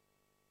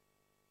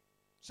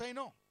 say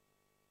no.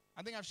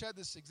 I think I've shared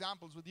these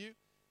examples with you.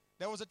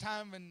 There was a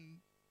time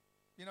when,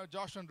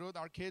 Joshua and Ruth,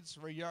 our kids,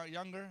 were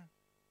younger.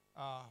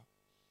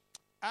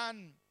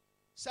 And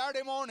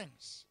Saturday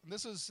mornings, and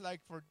this was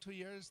like for 2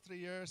 years, 3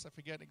 years, I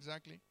forget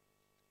exactly.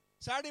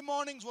 Saturday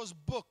mornings was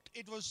booked.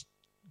 It was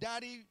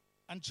daddy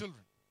and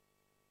children.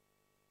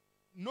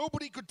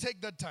 Nobody could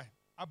take that time.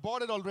 I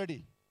bought it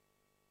already.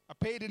 I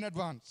paid in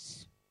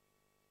advance.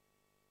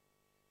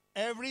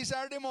 Every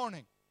Saturday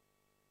morning,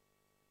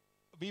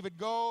 we would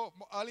go,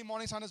 early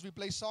morning Sundays, we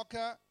play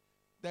soccer.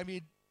 Then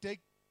we'd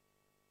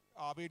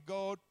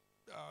go,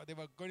 they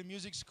were going to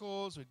music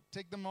schools. We'd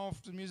take them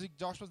off to music.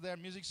 Josh was there,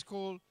 music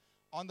school.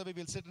 On the way,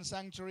 we'll sit in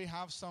sanctuary,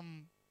 have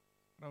some,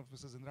 I don't know if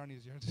Mrs. Indrani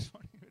is here this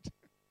morning.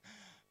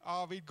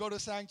 We'd go to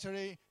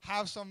Sanctuary,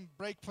 have some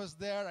breakfast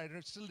there. I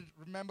still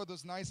remember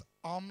those nice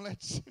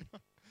omelets,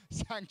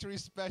 Sanctuary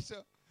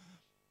special.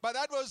 But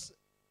that was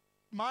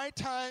my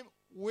time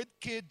with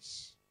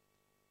kids.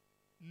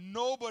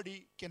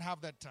 Nobody can have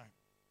that time.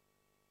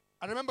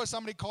 I remember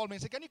somebody called me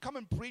and said, can you come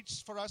and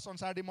preach for us on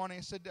Saturday morning?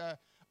 I said, the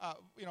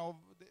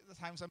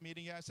times I'm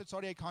meeting here. I said,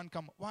 sorry, I can't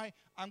come. Why?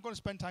 I'm going to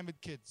spend time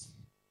with kids.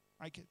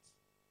 My kids.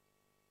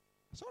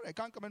 Sorry, I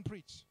can't come and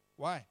preach.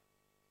 Why?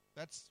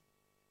 That's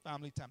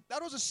family time.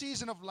 That was a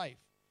season of life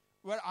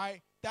where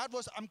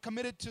I'm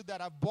committed to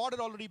that. I've bought it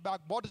already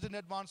back, bought it in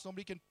advance.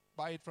 Nobody can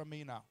buy it from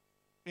me now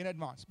in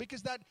advance.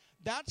 Because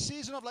that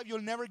season of life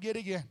you'll never get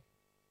again.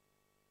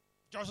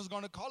 Joshua's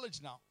gone to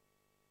college now.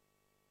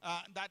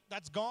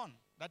 That's gone.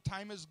 That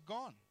time is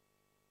gone.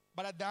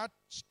 But at that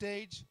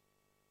stage,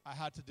 I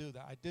had to do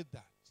that. I did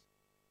that.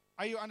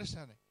 Are you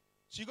understanding?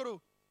 So you got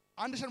to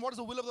understand what is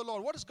the will of the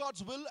Lord. What is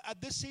God's will at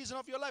this season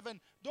of your life? And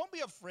don't be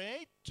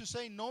afraid to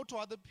say no to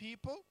other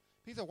people.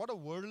 People say, what a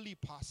worldly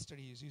pastor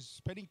he is. He's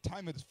spending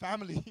time with his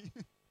family.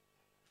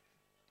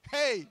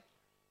 Hey,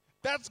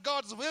 that's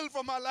God's will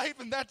for my life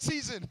in that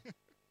season.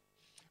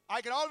 I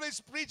can always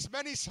preach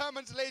many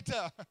sermons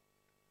later.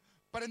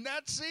 But in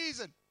that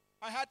season,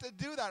 I had to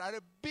do that. I had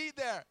to be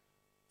there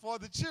for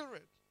the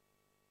children.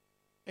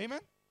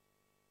 Amen?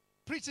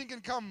 Preaching can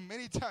come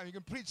anytime. You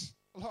can preach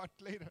a lot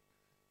later.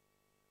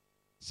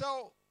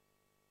 So,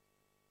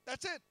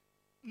 that's it.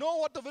 Know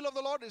what the will of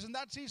the Lord is in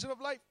that season of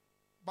life.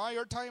 Buy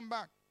your time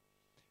back.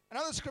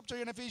 Another scripture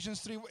in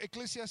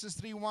Ecclesiastes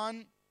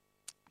 3:1.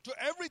 To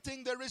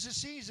everything there is a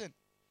season.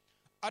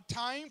 A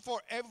time for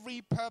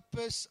every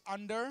purpose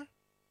under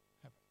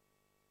heaven.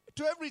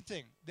 To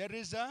everything there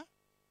is a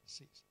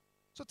season.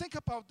 So think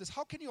about this.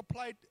 How can you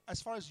apply it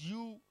as far as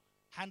you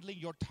handling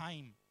your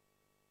time?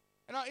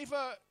 If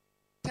a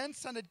 10th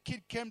standard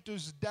kid came to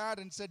his dad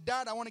and said,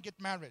 Dad, I want to get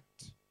married.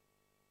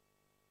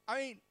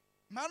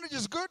 Marriage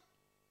is good.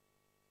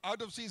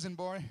 Out of season,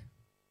 boy.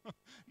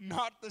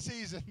 Not the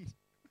season.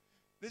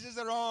 This is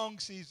the wrong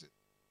season.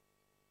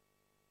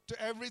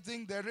 To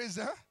everything there is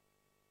a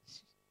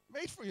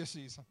wait for your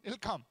season. It'll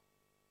come.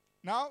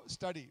 Now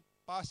study.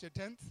 Pass your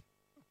 10th.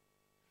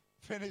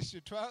 Finish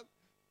your 12th.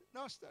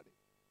 Now study.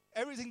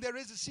 Everything there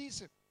is a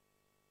season.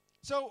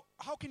 So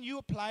how can you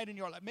apply it in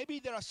your life? Maybe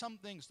there are some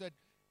things that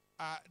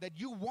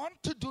you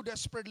want to do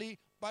desperately,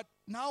 but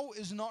now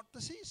is not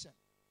the season.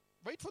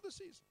 Wait for the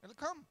season. It'll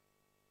come.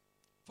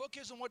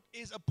 Focus on what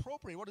is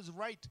appropriate, what is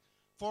right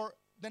for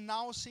the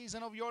now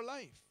season of your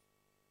life.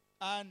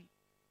 And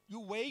you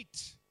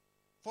wait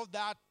for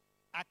that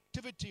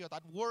activity or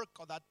that work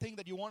or that thing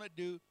that you want to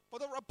do for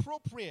the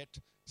appropriate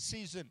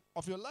season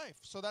of your life.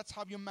 So that's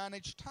how you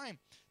manage time.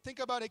 Think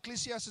about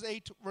Ecclesiastes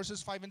 8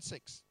 verses 5 and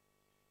 6.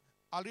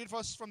 I'll read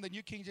first from the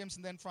New King James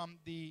and then from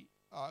the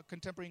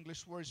Contemporary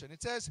English Version.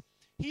 It says,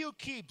 he who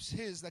keeps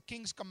the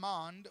king's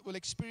command will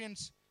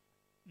experience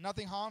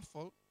nothing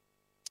harmful.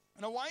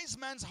 And a wise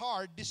man's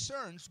heart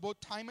discerns both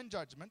time and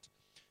judgment,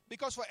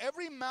 because for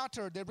every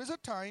matter there is a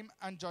time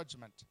and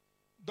judgment,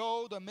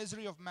 though the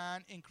misery of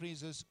man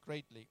increases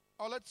greatly.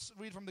 Or let's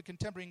read from the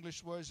Contemporary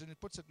English Version. It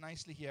puts it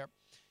nicely here.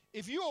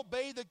 If you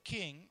obey the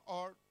king,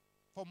 or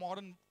for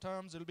modern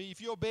terms, it'll be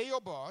if you obey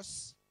your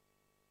boss,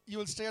 you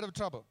will stay out of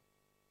trouble.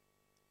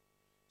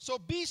 So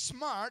be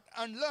smart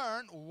and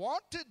learn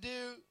what to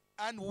do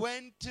and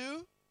when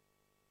to.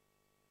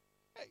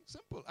 Hey,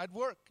 simple. At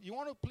work, you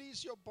want to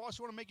please your boss,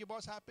 you want to make your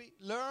boss happy,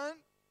 learn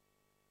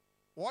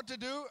what to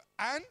do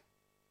and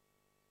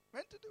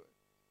when to do it.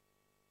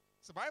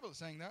 It's the Bible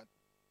saying that.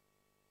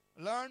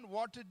 Learn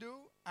what to do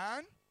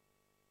and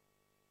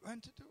when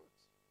to do it.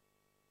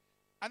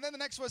 And then the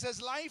next verse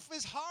says, life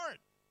is hard.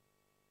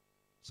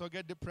 So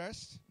get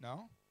depressed?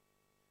 No.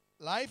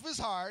 Life is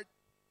hard,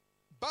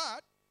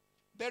 but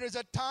there is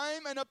a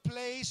time and a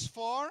place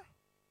for.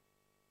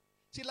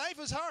 See, life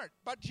is hard,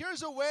 but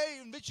here's a way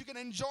in which you can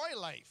enjoy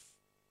life.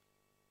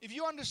 If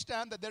you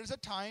understand that there is a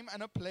time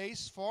and a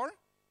place for.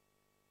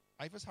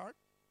 Life is hard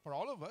for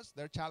all of us.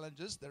 There are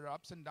challenges, there are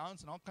ups and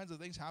downs, and all kinds of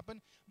things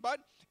happen. But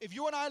if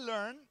you and I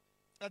learn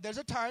that there's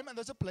a time and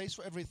there's a place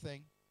for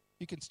everything,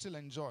 you can still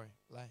enjoy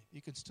life.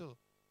 You can still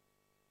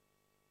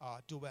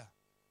do well.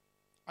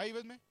 Are you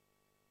with me?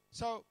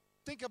 So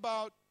think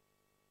about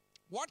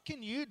what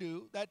can you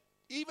do that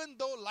even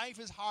though life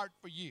is hard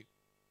for you,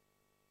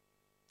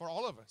 for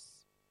all of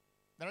us,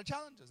 there are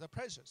challenges, there are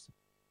pressures.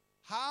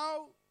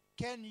 How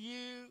can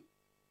you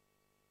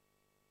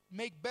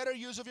make better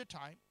use of your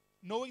time,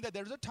 knowing that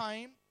there's a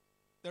time,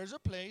 there's a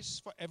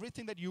place for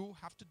everything that you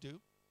have to do?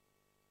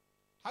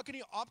 How can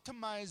you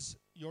optimize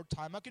your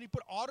time? How can you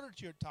put order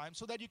to your time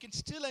so that you can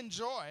still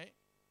enjoy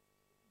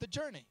the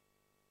journey?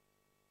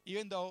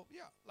 Even though,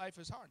 life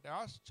is hard. There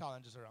are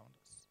challenges around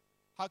us.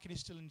 How can you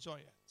still enjoy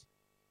it?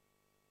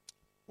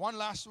 One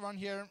last one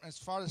here as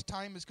far as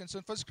time is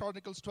concerned. 1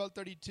 Chronicles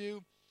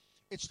 12:32.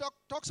 It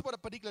talks about a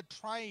particular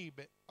tribe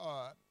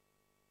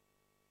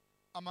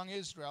among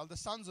Israel, the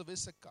sons of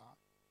Issachar,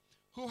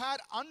 who had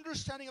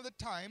understanding of the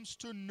times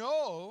to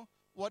know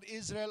what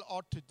Israel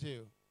ought to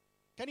do.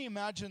 Can you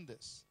imagine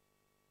this?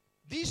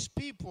 these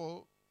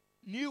people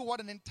knew what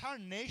an entire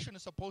nation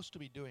is supposed to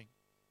be doing.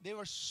 They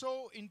were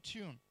so in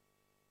tune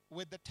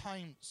with the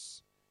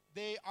times.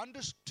 They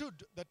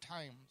understood the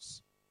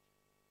times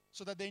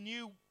so that they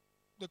knew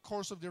the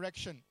course of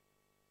direction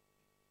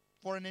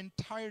for an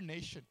entire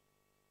nation.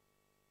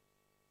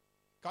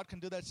 God can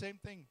do that same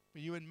thing for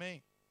you and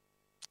me.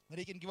 That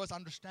He can give us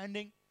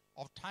understanding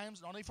of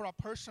times, not only for our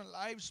personal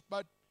lives,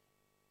 but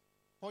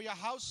for your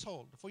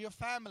household, for your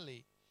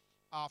family,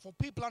 for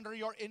people under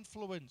your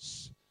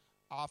influence,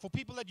 for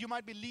people that you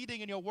might be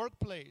leading in your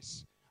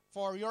workplace,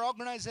 for your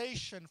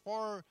organization,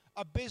 for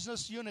a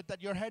business unit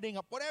that you're heading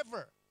up,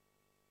 whatever.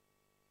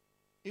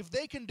 If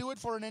they can do it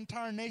for an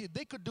entire nation,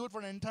 they could do it for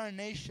an entire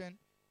nation.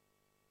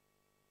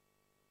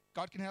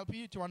 God can help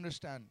you to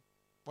understand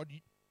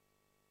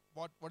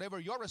whatever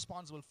you're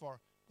responsible for,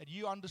 that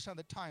you understand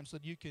the time so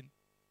that you can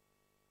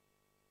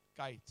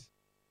guide,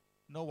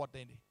 know what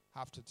they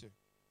have to do.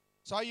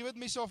 So are you with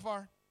me so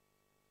far?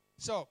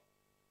 So,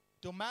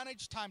 to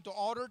manage time, to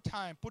order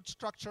time, put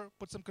structure,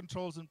 put some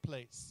controls in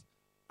place.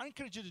 I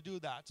encourage you to do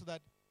that so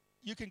that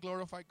you can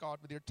glorify God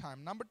with your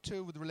time. Number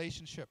 2, with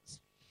relationships.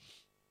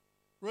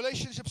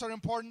 Relationships are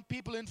important.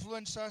 People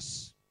influence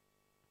us.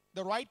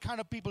 The right kind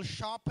of people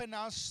sharpen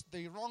us.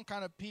 The wrong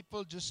kind of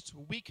people just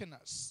weaken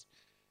us.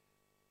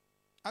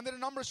 And there are a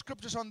number of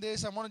scriptures on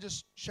this. I want to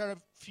just share a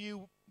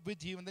few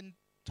with you and then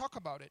talk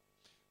about it.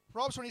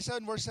 Proverbs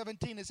 27, verse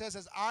 17, it says,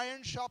 as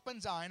iron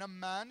sharpens iron, a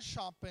man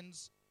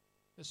sharpens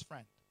his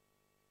friend.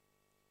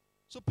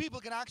 So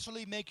people can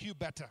actually make you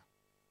better.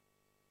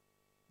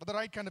 But the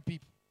right kind of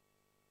people.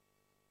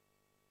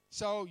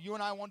 So you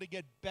and I want to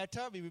get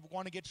better. We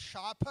want to get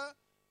sharper.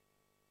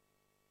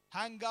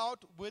 Hang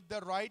out with the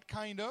right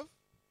kind of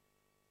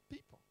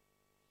people.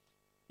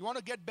 You want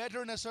to get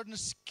better in a certain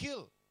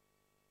skill.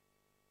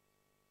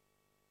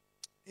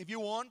 If you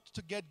want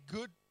to get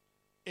good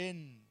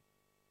in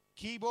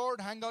keyboard,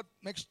 hang out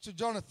next to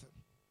Jonathan.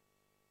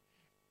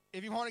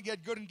 If you want to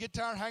get good in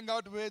guitar, hang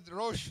out with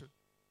Roshan.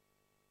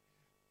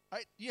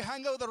 Right? You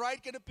hang out with the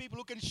right kind of people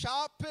who can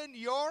sharpen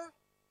your.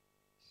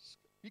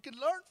 You can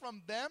learn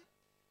from them,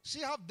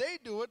 see how they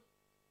do it,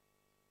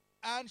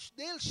 and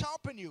they'll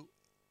sharpen you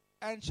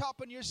and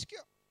sharpen your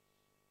skill.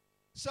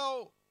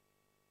 So,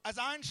 as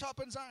iron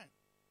sharpens iron,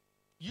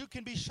 you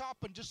can be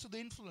sharpened just through the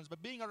influence by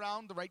being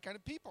around the right kind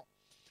of people.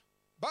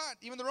 But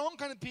even the wrong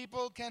kind of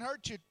people can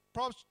hurt you.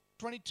 Proverbs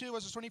 22,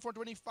 verses 24,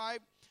 25.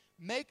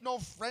 Make no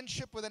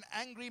friendship with an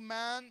angry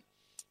man,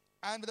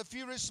 and with a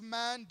furious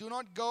man do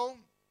not go,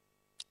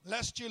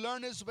 lest you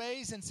learn his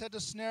ways and set a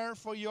snare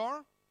for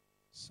your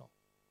soul.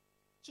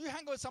 So you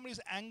hang out with somebody who's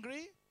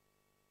angry,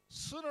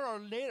 sooner or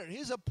later,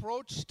 his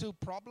approach to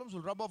problems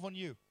will rub off on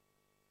you.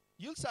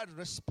 You'll start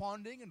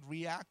responding and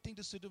reacting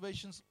to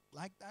situations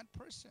like that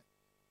person.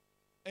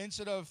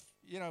 Instead of,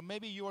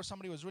 maybe you or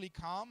somebody was really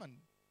calm and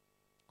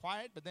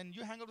quiet, but then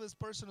you hang out with this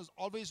person who's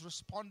always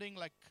responding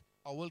like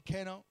a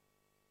volcano,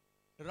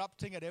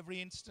 erupting at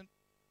every instant.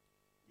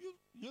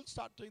 You'll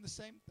start doing the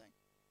same thing.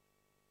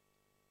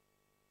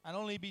 And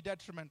only be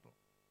detrimental.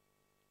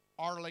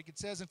 Or like it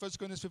says in 1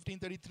 Corinthians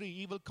 15:33,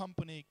 evil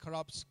company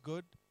corrupts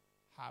good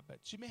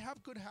habits. You may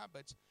have good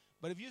habits,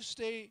 but if you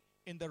stay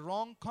in the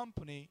wrong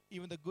company,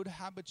 even the good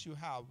habits you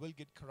have will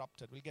get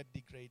corrupted, will get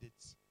degraded.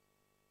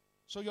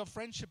 So your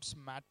friendships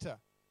matter.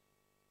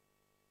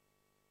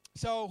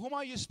 So whom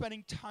are you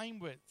spending time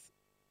with?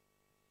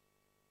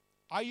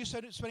 Are you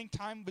spending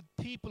time with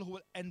people who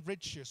will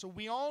enrich you? So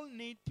we all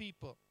need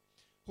people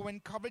who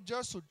encourage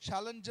us, who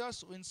challenge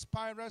us, who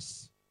inspire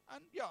us,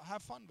 and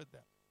have fun with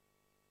them.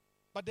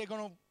 But they're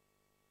going to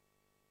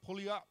pull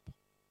you up.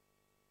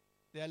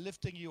 They are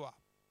lifting you up.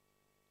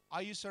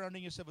 Are you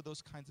surrounding yourself with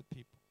those kinds of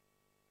people?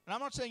 And I'm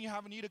not saying you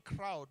need a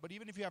crowd, but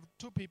even if you have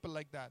 2 people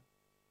like that,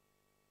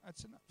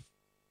 that's enough.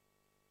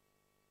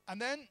 And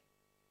then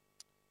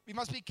we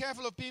must be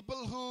careful of people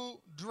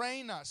who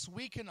drain us,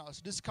 weaken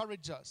us,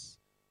 discourage us.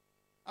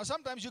 Now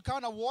sometimes you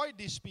can't avoid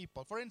these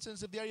people. For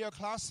instance, if they are your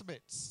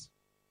classmates,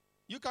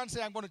 you can't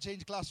say, I'm going to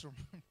change classroom.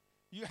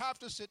 You have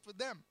to sit with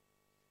them.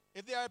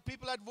 If they are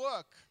people at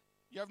work,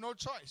 you have no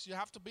choice. You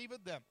have to be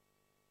with them.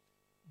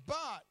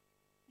 But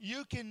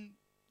you can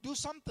do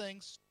some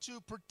things to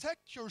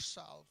protect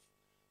yourself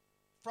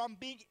from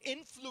being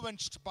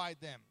influenced by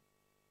them,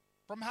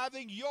 from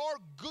having your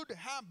good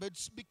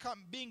habits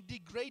being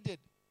degraded.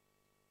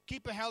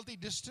 Keep a healthy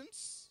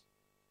distance,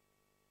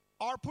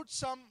 or put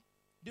some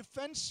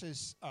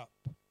defenses up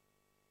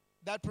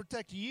that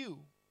protect you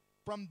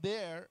from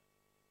their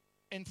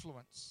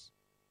influence,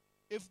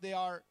 if they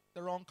are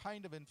the wrong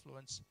kind of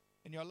influence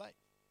in your life.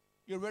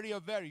 You're very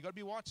aware. You got to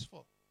be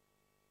watchful.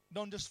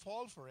 Don't just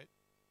fall for it.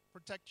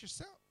 Protect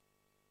yourself.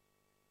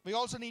 We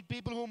also need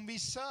people whom we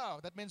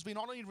serve. That means we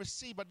not only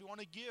receive, but we want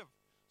to give.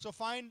 So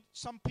find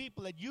some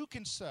people that you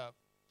can serve.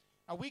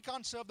 Now, we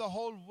can't serve the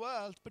whole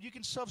world, but you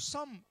can serve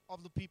some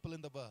of the people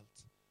in the world.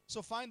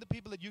 So find the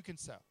people that you can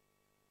serve.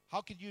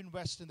 How can you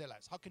invest in their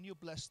lives? How can you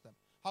bless them?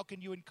 How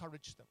can you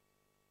encourage them?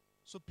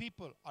 So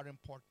people are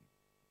important.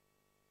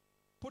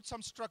 Put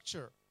some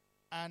structure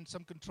and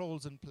some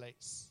controls in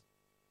place.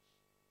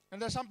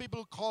 And there's some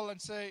people call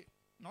and say,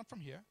 not from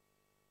here,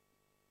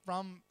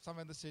 from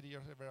somewhere in the city or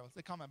everywhere else.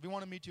 They come and we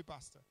want to meet you,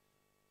 Pastor.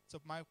 So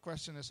my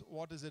question is,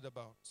 what is it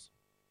about?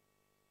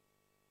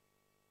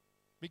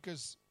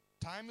 Because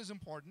time is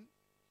important,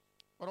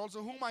 but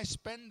also whom I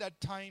spend that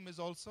time is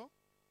also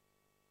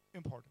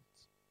important.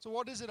 So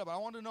what is it about? I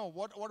want to know,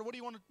 what do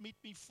you want to meet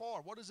me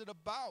for? What is it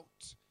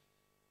about?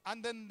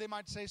 And then they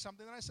might say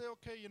something, and I say,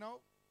 okay,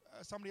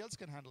 somebody else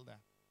can handle that.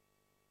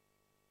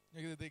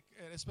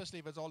 Especially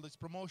if it's all these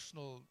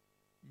promotional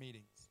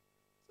meetings.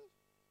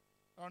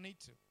 So I don't need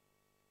to.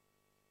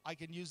 I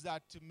can use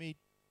that to meet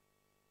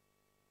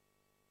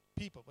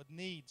people with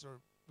needs or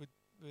with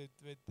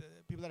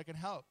people that I can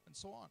help and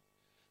so on.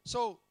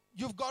 So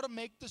you've got to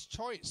make this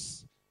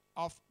choice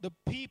of the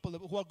people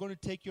who are going to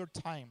take your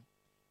time.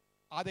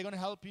 Are they going to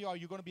help you? Are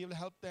you going to be able to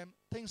help them?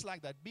 Things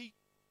like that.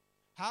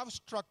 Have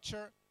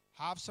structure,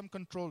 have some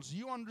controls.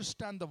 You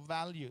understand the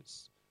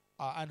values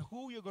and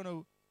who you're going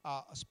to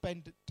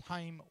spend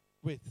time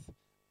with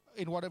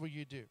in whatever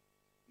you do.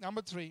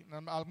 Number 3,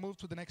 and I'll move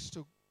to the next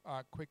 2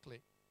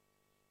 quickly.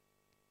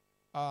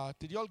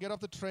 Did you all get off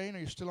the train? Are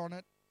you still on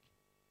it?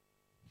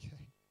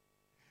 Okay.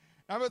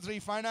 Number 3,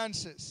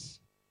 finances.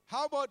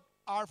 How about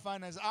our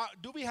finances?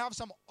 Do we have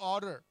some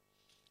order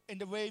in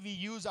the way we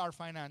use our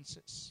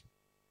finances?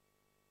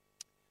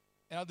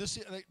 This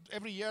year,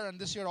 every year, and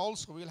this year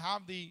also, we'll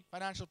have the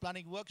financial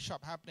planning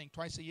workshop happening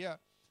twice a year.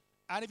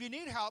 And if you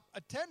need help,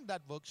 attend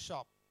that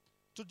workshop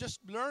to just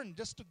learn,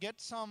 just to get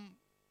some,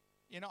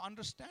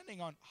 understanding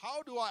on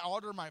how do I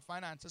order my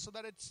finances so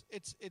that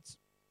it's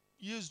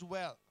used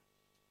well.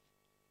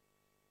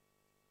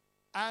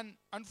 And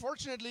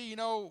unfortunately,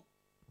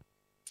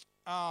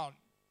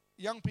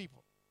 young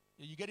people,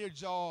 you get your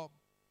job,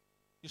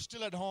 you're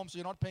still at home, so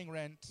you're not paying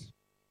rent.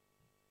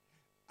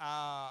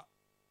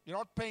 You're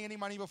not paying any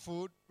money for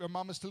food. Your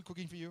mom is still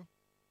cooking for you.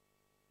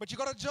 But you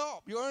got a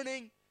job. You're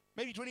earning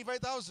maybe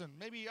 $25,000.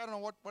 Maybe, I don't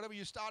know, whatever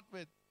you start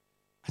with.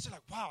 I said,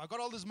 wow, I got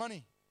all this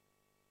money.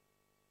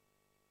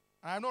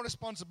 And I have no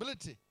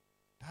responsibility.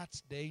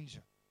 That's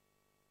danger.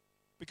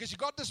 Because you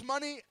got this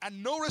money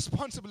and no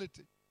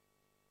responsibility.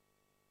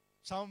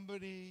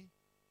 Somebody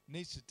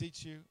needs to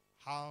teach you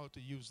how to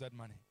use that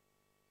money.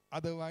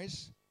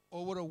 Otherwise,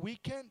 over a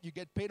weekend, you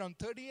get paid on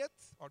 30th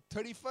or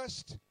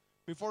 31st.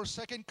 Before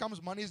second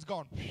comes, money is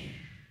gone.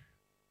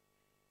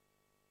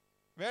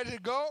 Where did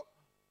it go?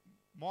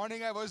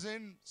 Morning I was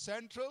in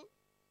Central.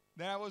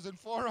 Then I was in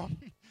Forum.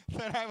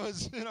 Then I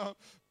was,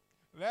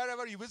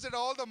 wherever. You visit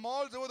all the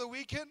malls over the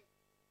weekend,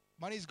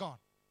 money's gone.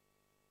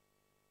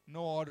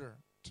 No order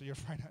to your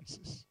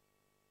finances.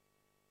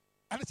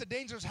 And it's a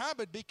dangerous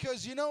habit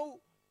because,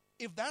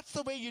 if that's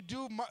the way you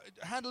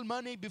handle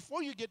money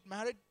before you get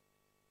married,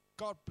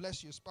 God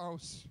bless your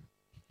spouse.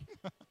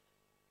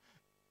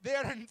 They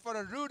are in for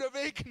a rude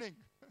awakening.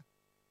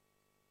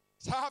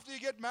 So after you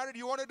get married,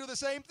 you want to do the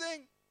same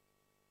thing.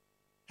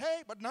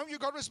 Hey, but now you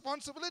got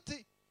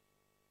responsibility.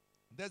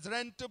 There's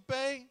rent to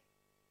pay,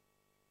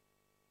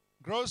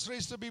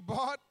 groceries to be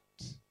bought,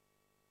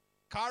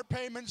 car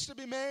payments to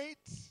be made,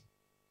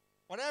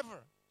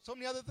 whatever. So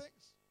many other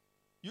things.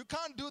 You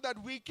can't do that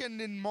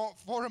weekend in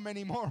Forum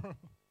anymore.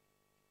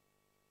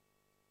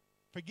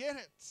 Forget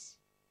it.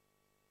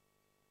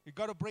 You've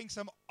got to bring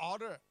some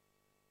order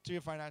to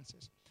your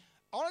finances.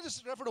 I want to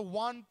just refer to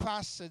one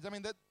passage.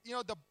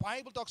 The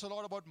Bible talks a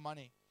lot about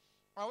money.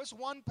 There's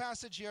one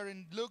passage here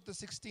in Luke, the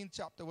 16th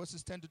chapter,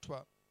 verses 10 to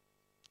 12.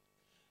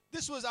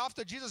 This was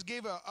after Jesus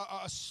gave a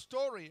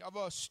story of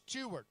a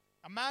steward.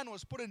 A man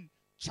was put in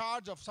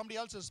charge of somebody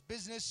else's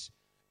business.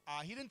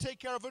 He didn't take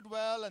care of it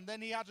well, and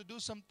then he had to do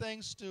some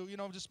things to,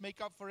 just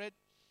make up for it.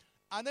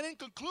 And then in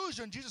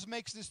conclusion, Jesus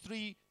makes these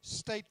 3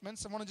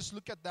 statements. I want to just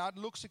look at that.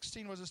 Luke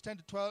 16, verses 10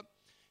 to 12.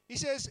 He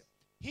says,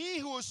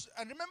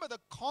 and remember the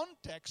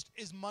context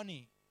is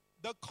money.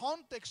 The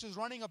context is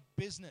running a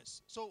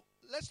business. So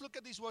let's look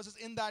at these verses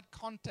in that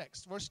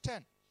context. Verse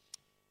 10.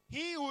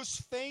 He who is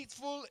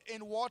faithful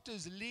in what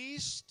is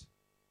least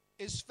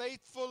is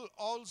faithful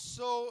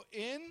also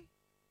in.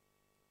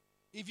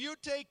 If you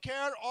take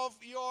care of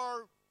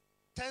your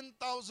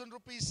 10,000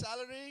 rupees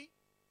salary,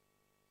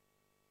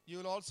 you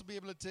will also be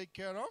able to take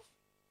care of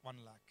 1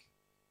 lakh.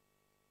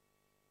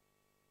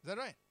 Is that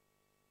right?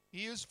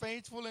 He who is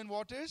faithful in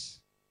what is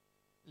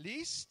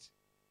least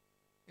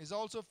is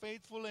also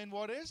faithful in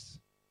what is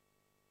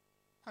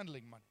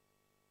handling money.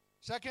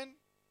 Second,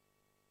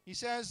 he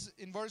says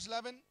in verse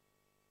 11,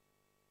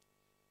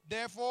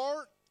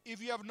 therefore,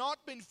 if you have not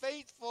been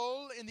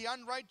faithful in the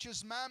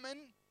unrighteous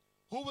mammon,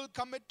 who will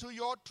commit to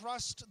your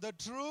trust the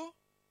true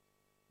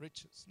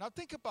riches? Now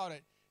think about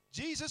it.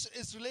 Jesus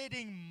is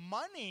relating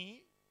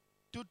money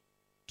to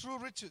true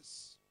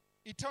riches,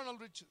 eternal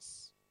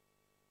riches.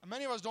 And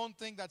many of us don't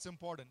think that's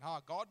important.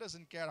 God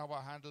doesn't care how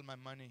I handle my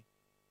money.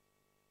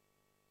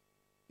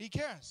 He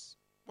cares.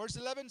 Verse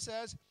 11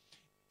 says,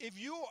 if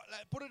you,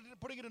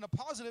 putting it in a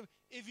positive,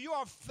 if you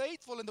are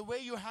faithful in the way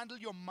you handle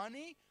your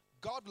money,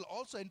 God will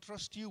also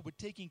entrust you with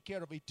taking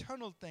care of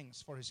eternal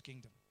things for His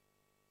kingdom.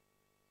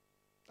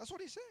 That's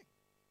what He's saying.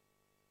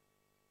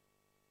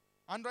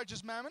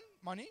 Unrighteous mammon,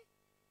 money.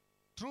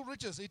 True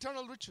riches,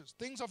 eternal riches,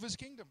 things of his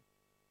kingdom.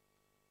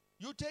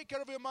 You take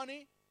care of your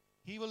money,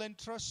 he will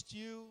entrust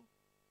you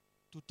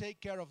to take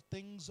care of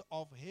things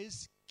of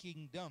his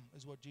kingdom,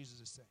 is what Jesus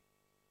is saying.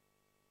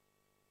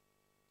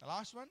 The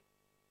last one.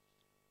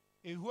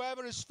 If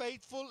whoever is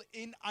faithful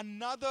in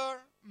another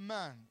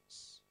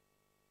man's.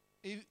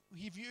 If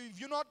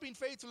you've not been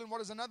faithful in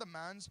what is another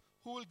man's,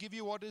 who will give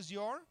you what is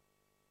your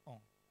own?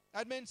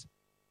 That means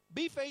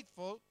be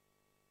faithful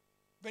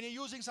when you're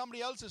using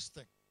somebody else's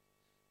thing.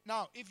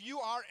 Now, if you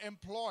are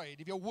employed,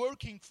 if you're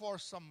working for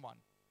someone,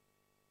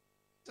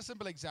 it's a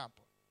simple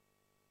example.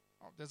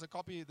 Oh, there's a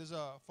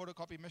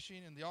photocopy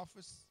machine in the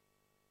office.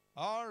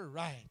 All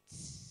right.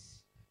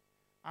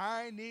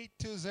 I need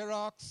to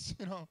Xerox,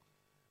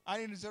 I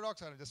need to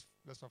Xerox,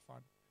 just for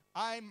fun.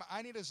 I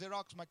need to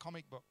Xerox my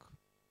comic book.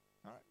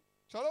 All right.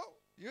 Chalo,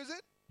 use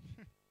it.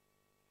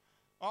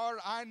 Or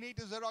I need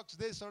to Xerox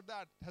this or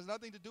that. Has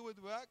nothing to do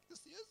with work.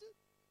 Just use it.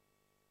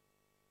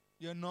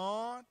 You're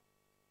not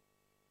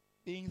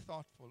being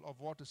thoughtful of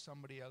what is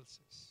somebody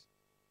else's.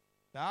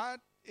 That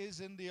is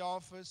in the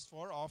office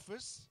for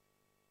office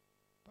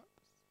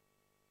purpose.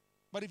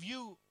 But if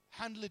you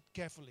handle it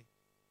carefully,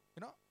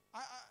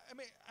 I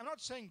mean, I'm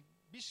not saying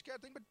be scared,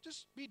 but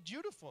just be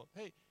dutiful.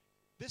 Hey,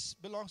 this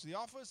belongs to the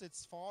office.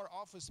 It's for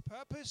office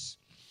purpose.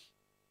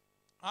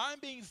 I'm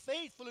being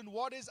faithful in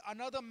what is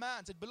another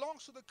man's. It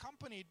belongs to the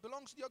company. It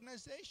belongs to the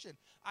organization.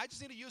 I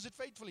just need to use it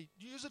faithfully.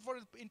 Use it for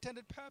its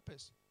intended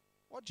purpose.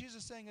 What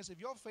Jesus is saying is, if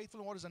you're faithful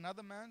in what is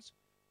another man's,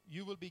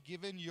 you will be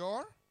given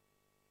your.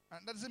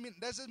 And that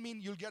doesn't mean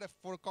you'll get a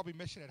photocopy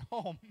machine at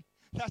home.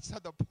 That's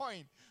not the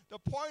point. The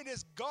point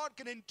is God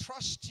can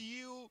entrust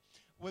you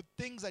with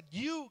things that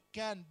you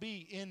can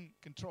be in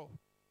control,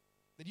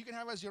 that you can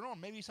have as your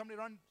own. Maybe someday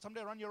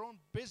run your own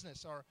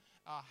business, or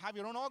have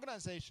your own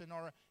organization,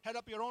 or head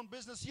up your own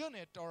business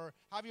unit, or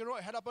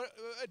head up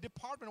a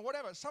department, or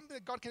whatever. Something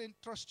that God can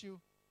entrust you,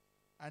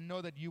 and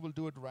know that you will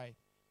do it right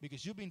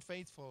because you've been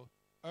faithful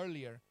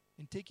earlier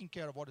in taking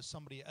care of what is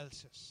somebody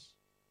else's.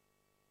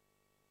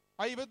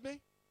 Are you with me?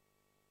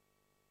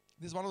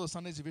 This is one of those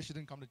Sundays you wish you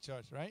didn't come to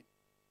church, right?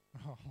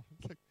 Oh,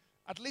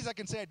 at least I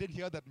can say I didn't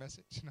hear that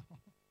message.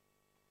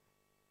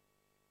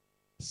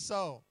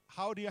 So,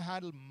 how do you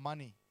handle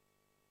money?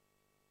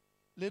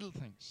 Little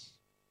things.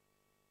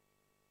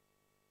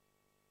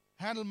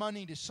 Handle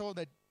money to show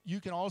that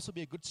you can also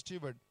be a good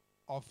steward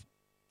of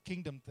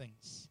kingdom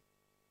things.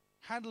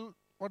 Handle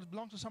what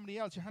belongs to somebody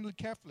else. You handle it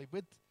carefully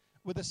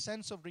with a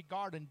sense of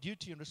regard and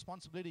duty and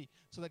responsibility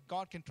so that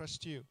God can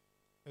trust you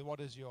with what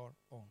is your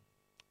own.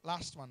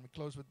 Last one, we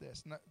close with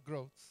this,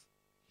 growth.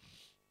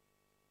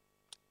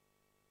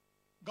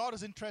 God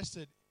is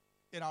interested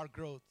in our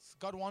growth.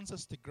 God wants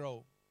us to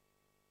grow.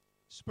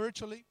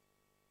 Spiritually,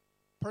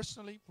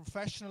 personally,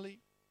 professionally,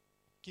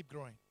 keep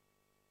growing.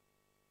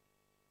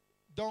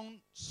 Don't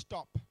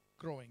stop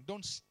growing.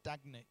 Don't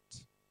stagnate.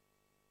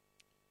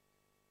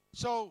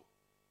 So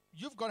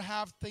you've got to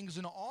have things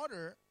in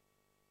order,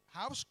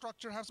 have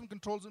structure, have some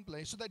controls in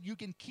place so that you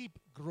can keep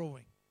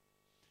growing.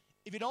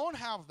 If you don't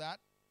have that,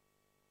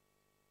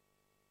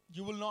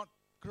 you will not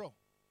grow.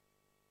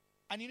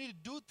 And you need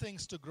to do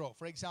things to grow.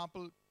 For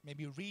example,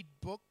 maybe read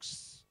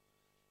books,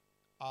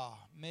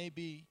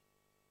 maybe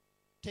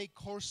take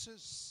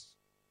courses,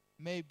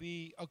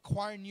 maybe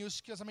acquire new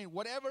skills. I mean,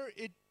 whatever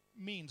it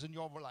means in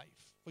your life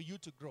for you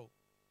to grow,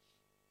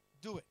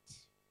 do it.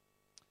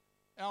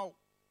 Now,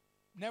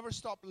 never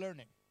stop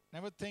learning.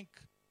 Never think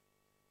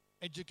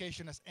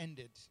education has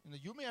ended.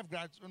 You may have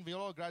graduated, we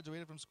all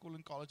graduated from school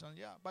and college,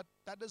 but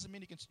that doesn't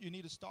mean you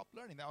need to stop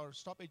learning or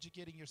stop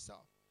educating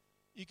yourself.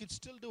 You can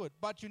still do it,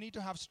 but you need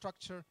to have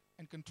structure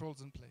and controls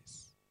in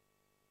place.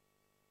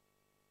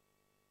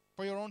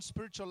 For your own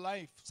spiritual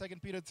life, 2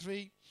 Peter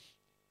 3,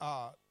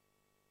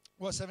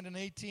 verse 7 and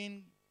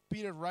 18,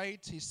 Peter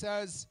writes, he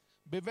says,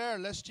 beware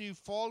lest you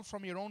fall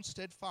from your own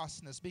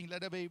steadfastness, being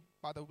led away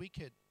by the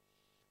wicked,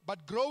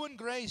 but grow in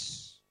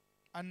grace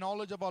and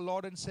knowledge of our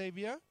Lord and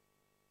Savior,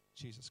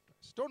 Jesus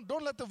Christ.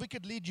 Don't let the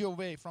wicked lead you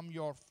away from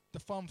the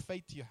firm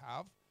faith you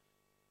have.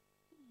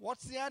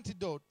 What's the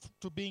antidote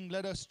to being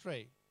led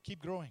astray?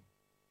 Keep growing.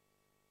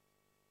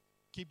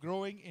 Keep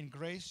growing in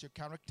grace, your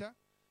character.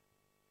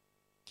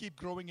 Keep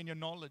growing in your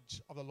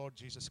knowledge of the Lord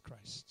Jesus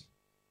Christ.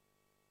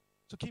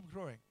 So keep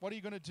growing. What are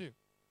you going to do?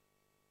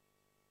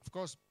 Of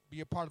course,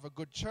 be a part of a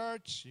good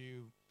church.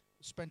 You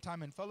spend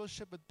time in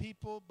fellowship with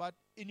people. But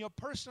in your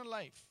personal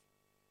life,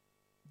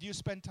 do you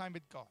spend time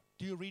with God?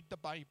 Do you read the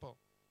Bible?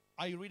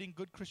 Are you reading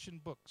good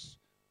Christian books?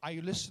 Are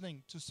you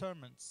listening to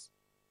sermons?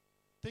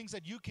 Things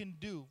that you can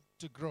do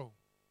to grow.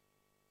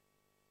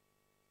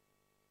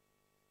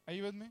 Are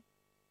you with me?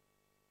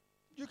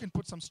 You can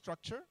put some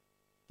structure,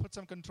 put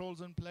some controls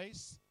in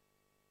place.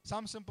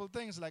 Some simple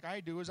things like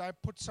I do is I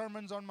put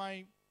sermons on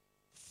my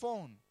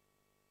phone.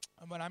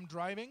 And when I'm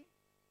driving,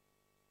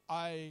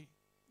 I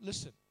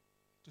listen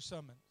to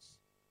sermons.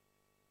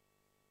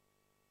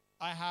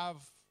 I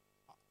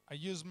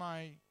use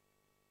my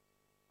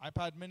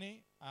iPad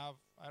mini. I have,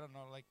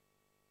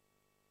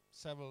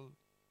 several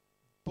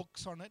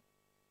books on it.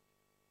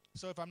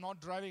 So if I'm not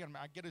driving and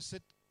I get to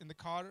sit in the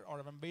car, or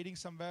if I'm waiting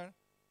somewhere,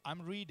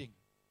 I'm reading.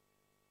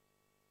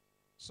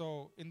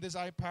 So in this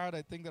iPad,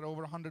 I think there are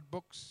over 100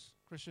 books,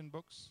 Christian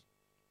books.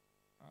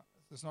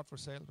 It's not for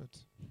sale, but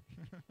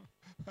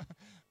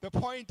the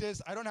point is,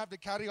 I don't have to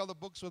carry all the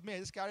books with me. I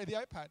just carry the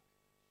iPad.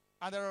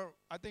 And there are,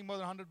 I think, more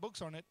than 100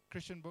 books on it,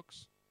 Christian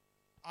books.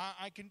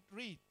 I can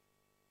read,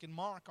 can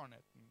mark on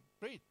it, and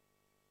read.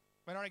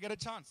 Whenever I get a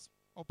chance,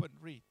 open,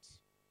 read.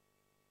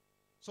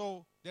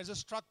 So there's a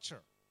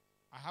structure.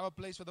 I have a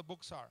place where the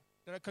books are.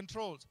 There are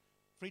controls.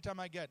 Free time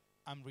I get,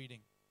 I'm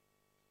reading.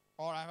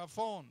 Or I have a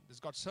phone that's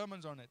got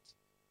sermons on it.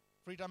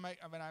 Free time,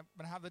 when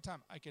I have the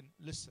time, I can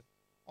listen.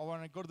 Or when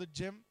I go to the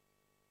gym,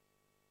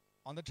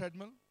 on the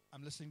treadmill,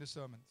 I'm listening to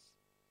sermons.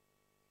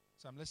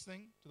 So I'm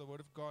listening to the Word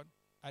of God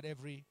at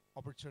every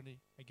opportunity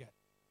I get.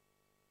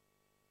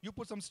 You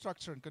put some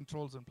structure and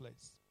controls in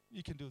place.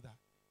 You can do that.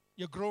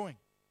 You're growing.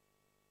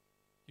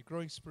 You're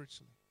growing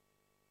spiritually.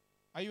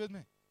 Are you with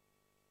me?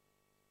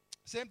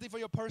 Same thing for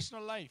your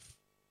personal life.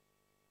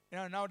 You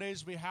know,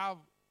 nowadays we have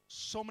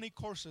so many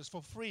courses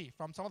for free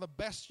from some of the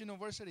best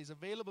universities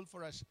available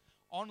for us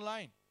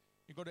online.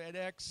 You go to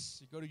edX,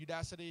 you go to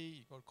Udacity,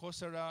 you go to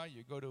Coursera,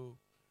 you go to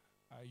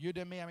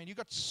Udemy. I mean, you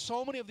got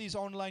so many of these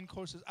online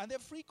courses, and they're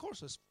free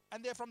courses,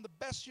 and they're from the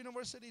best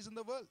universities in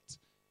the world.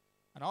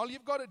 And all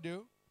you've got to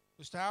do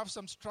is to have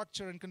some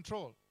structure and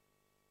control.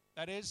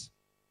 That is,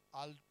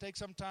 I'll take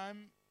some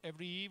time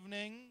every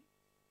evening,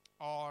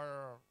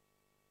 or,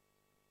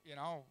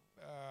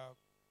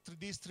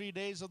 these 3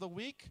 days of the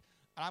week,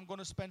 and I'm going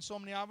to spend so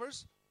many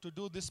hours to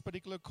do this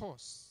particular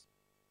course.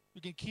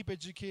 You can keep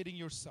educating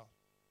yourself.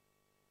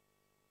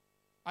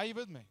 Are you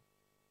with me?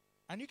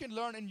 And you can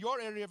learn in your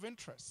area of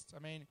interest. I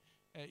mean,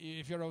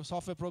 if you're a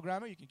software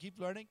programmer, you can keep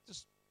learning.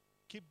 Just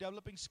keep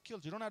developing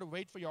skills. You don't have to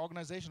wait for your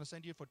organization to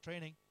send you for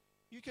training.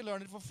 You can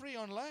learn it for free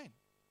online.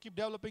 Keep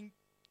developing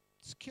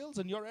skills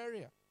in your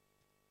area.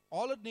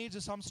 All it needs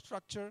is some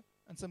structure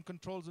and some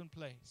controls in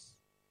place.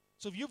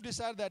 So if you've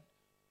decided that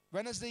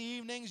Wednesday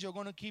evenings you're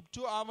going to keep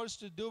 2 hours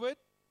to do it,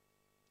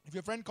 if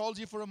your friend calls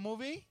you for a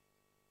movie,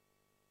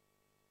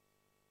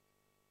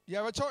 you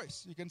have a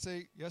choice. You can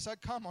say, yes, I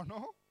come, or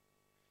no.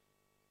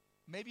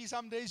 Maybe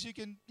some days you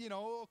can,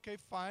 okay,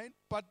 fine.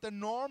 But the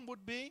norm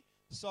would be,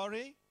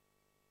 sorry,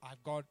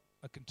 I've got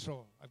a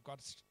control. I've got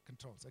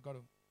controls. I've got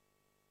to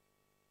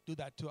do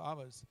that 2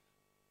 hours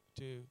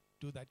to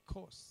do that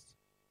course.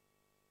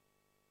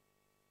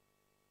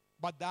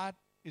 But that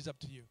is up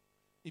to you.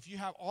 If you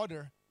have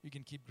order, you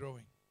can keep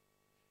growing.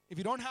 If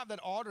you don't have that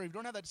order, if you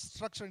don't have that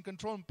structure and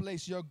control in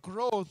place, your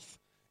growth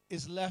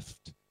is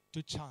left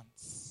to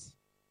chance.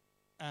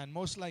 And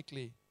most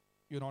likely,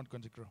 you're not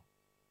going to grow.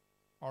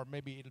 Or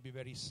maybe it'll be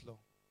very slow.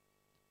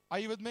 Are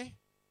you with me?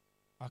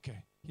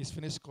 Okay, he's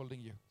finished scolding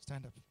you.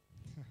 Stand up.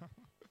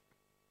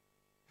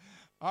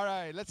 All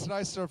right, let's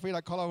rise to our feet.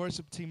 I call our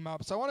worship team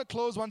up. So I want to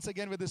close once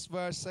again with this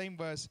verse, same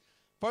verse.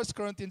 1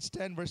 Corinthians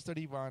 10, verse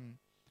 31.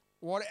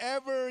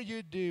 Whatever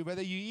you do,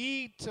 whether you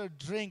eat or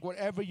drink,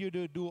 whatever you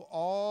do, do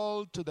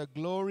all to the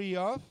glory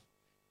of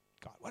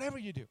God. Whatever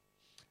you do.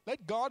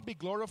 Let God be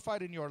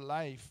glorified in your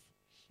life.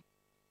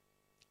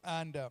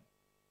 And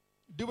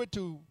do it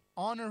to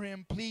honor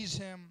Him, please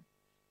Him,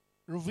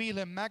 reveal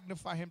Him,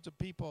 magnify Him to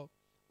people.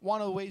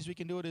 One of the ways we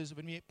can do it is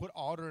when we put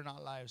order in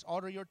our lives.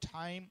 Order your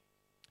time,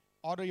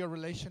 order your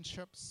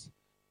relationships,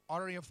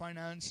 order your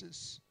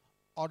finances,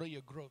 order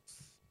your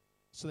growth.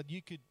 So that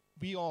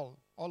we all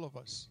of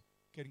us,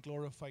 can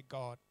glorify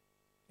God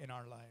in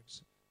our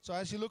lives. So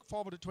as you look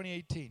forward to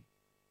 2018,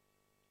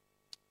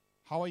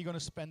 how are you going to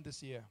spend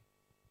this year?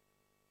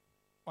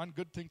 One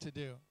good thing to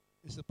do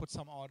is to put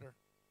some order.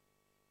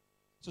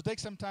 So take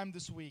some time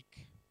this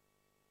week.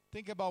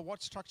 Think about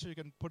what structure you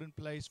can put in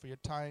place for your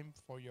time,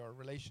 for your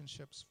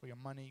relationships, for your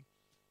money,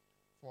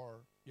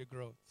 for your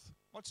growth.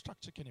 What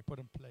structure can you put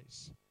in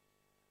place?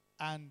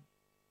 And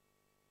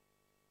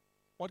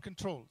what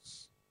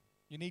controls?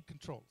 You need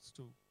controls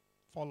to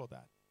follow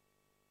that.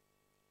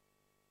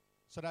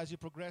 So that as you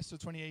progress to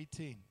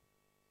 2018,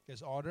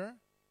 there's order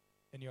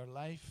in your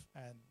life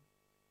and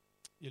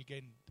you'll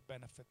gain the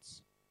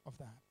benefits of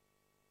that.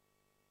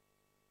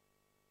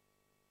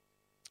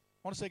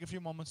 I want to take a few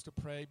moments to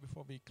pray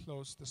before we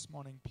close this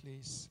morning,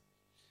 please.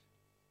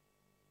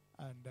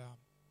 And I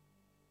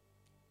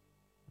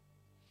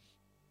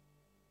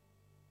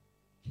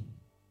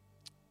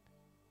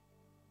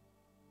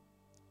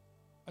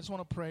just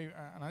want to pray,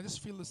 and I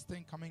just feel this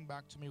thing coming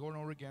back to me over and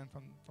over again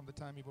from the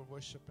time we were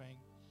worshiping.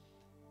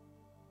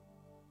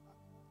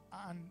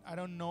 And I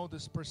don't know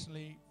this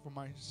personally for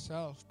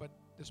myself, but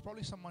there's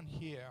probably someone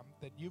here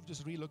that you've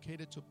just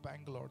relocated to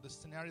Bangalore. The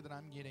scenario that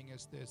I'm getting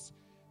is this,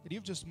 that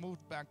you've just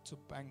moved back to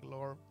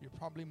Bangalore. You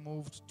probably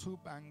moved to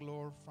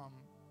Bangalore from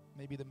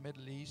maybe the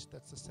Middle East.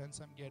 That's the sense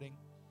I'm getting.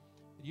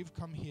 That you've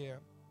come here,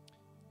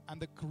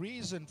 and the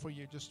reason for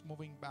you just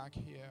moving back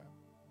here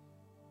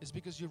is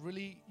because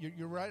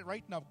you're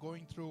right now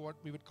going through what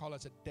we would call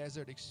as a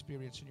desert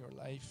experience in your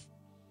life.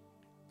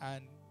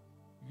 And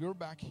you're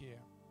back here.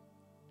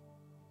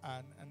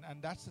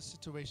 And that's the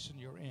situation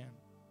you're in.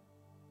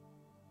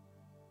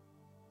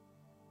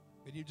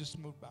 But you just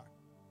moved back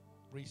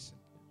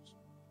recently.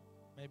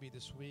 Maybe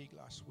this week,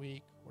 last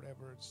week,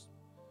 whatever.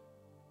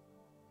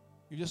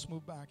 You just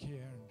moved back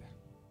here and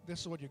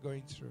this is what you're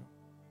going through.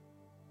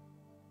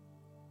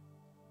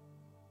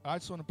 I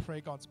just want to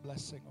pray God's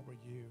blessing over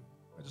you.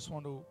 I just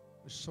want to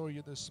assure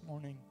you this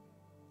morning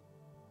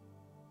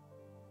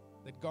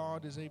that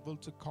God is able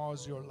to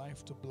cause your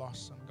life to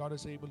blossom. God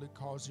is able to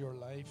cause your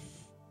life.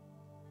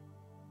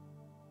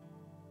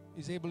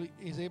 He's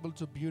able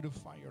to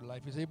beautify your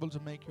life. He's able to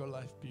make your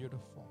life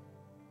beautiful.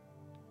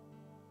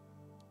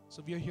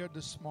 So if you're here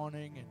this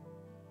morning and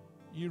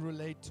you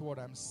relate to what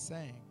I'm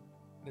saying,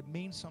 and it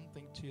means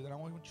something to you, then I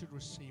want you to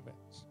receive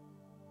it.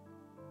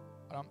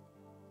 But I'm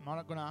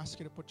not going to ask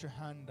you to put your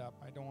hand up.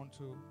 I don't want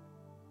to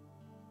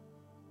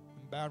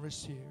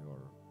embarrass you or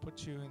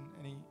put you in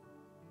any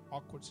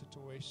awkward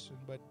situation.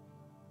 But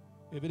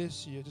if it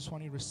is you, I just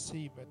want you to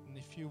receive it. And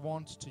if you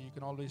want to, you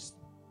can always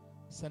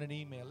send an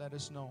email. Let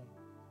us know.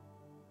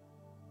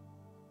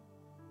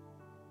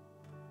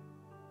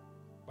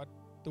 But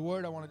the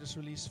word I want to just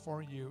release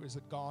for you is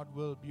that God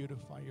will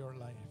beautify your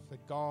life.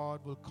 That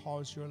God will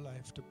cause your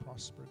life to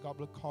prosper. God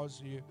will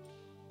cause you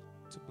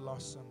to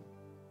blossom.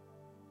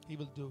 He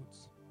will do it.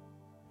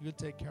 He will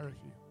take care of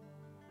you.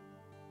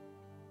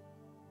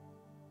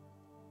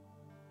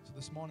 So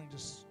this morning,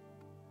 just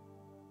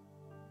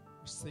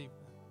receive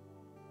that.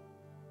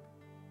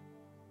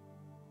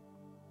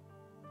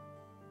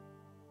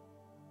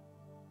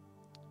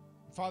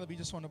 Father, we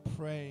just want to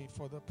pray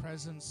for the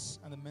presence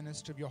and the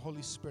ministry of your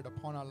Holy Spirit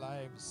upon our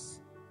lives.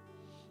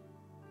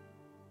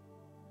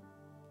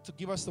 To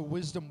give us the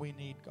wisdom we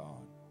need,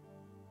 God.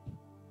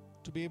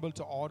 To be able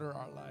to order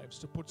our lives,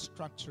 to put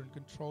structure and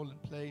control in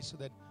place so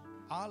that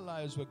our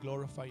lives will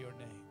glorify your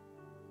name.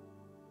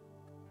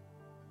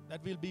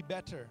 That we'll be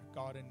better,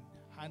 God, in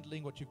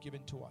handling what you've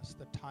given to us.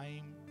 The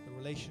time, the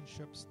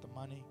relationships, the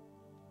money,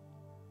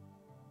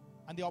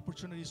 and the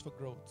opportunities for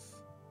growth.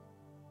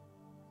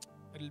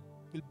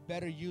 We'll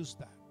better use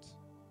that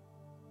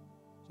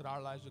so that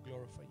our lives will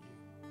glorify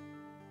you.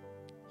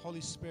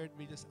 Holy Spirit,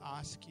 we just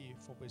ask you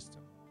for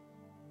wisdom.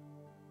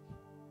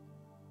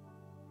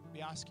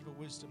 We ask you for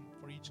wisdom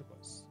for each of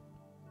us.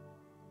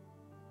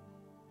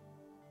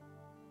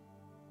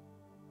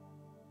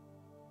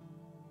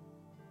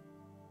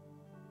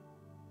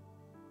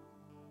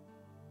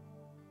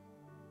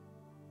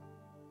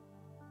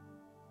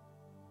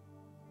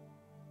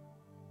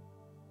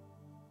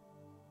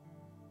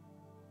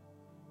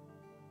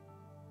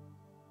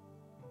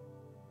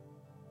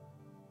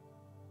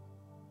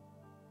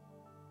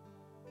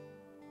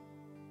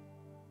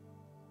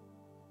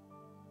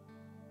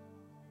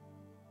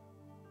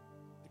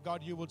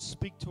 God, you would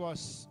speak to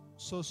us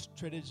so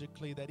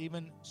strategically that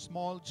even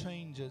small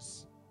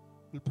changes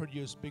will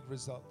produce big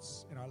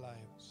results in our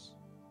lives.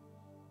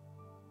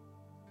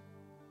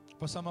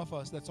 For some of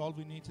us, that's all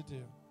we need to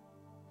do.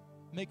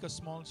 Make a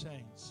small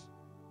change,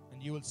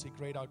 and you will see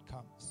great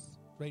outcomes,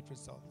 great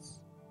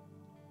results.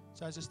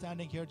 So as you're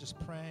standing here just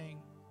praying,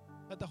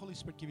 let the Holy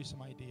Spirit give you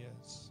some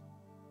ideas.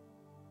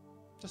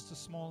 Just a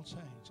small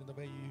change in the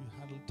way you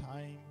handle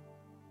time,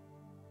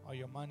 or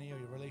your money, or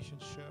your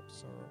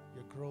relationships, or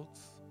your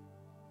growth,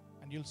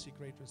 and you'll see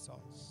great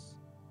results.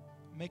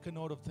 Make a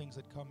note of things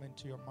that come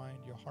into your mind,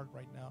 your heart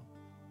right now.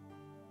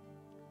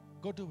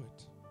 Go do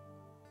it.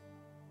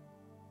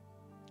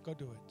 Go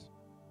do it.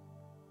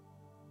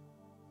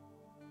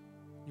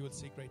 You will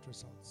see great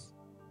results.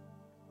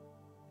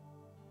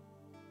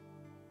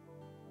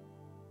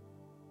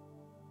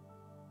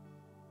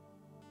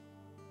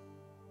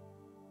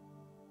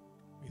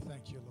 We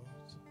thank you, Lord.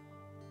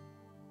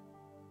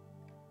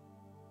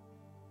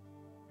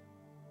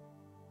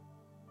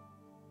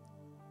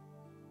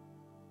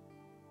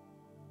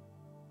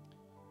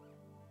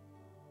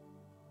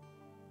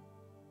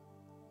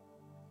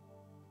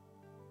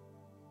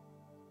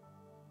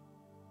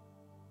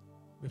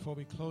 Before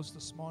we close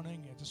this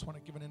morning, I just want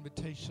to give an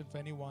invitation for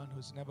anyone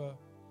who's never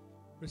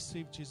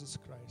received Jesus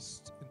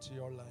Christ into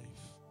your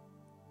life.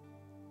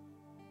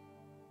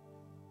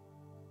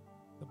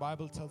 The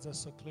Bible tells us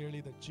so clearly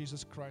that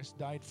Jesus Christ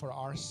died for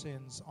our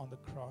sins on the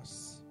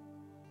cross.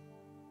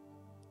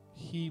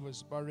 He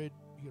was buried,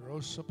 he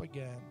rose up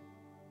again,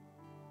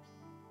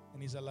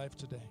 and he's alive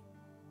today.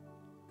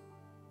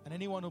 And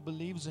anyone who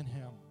believes in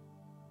him,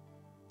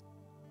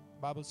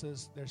 the Bible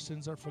says their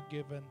sins are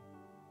forgiven.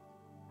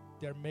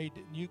 They're made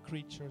new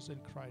creatures in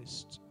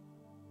Christ,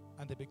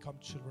 and they become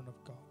children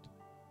of God.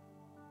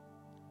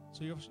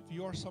 So if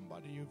you are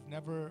somebody you've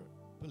never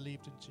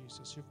believed in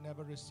Jesus, you've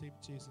never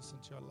received Jesus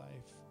into your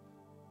life,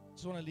 I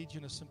just want to lead you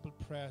in a simple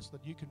prayer so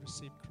that you can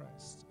receive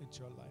Christ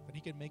into your life, and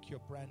he can make you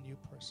a brand new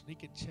person. He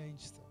can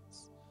change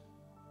things.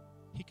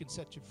 He can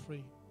set you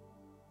free.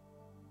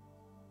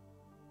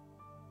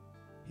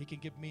 He can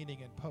give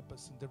meaning and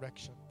purpose and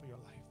direction for your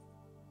life.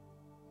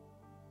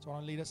 So I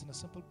want to lead us in a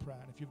simple prayer.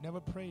 And if you've never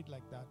prayed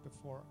like that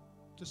before,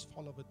 just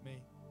follow with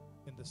me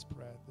in this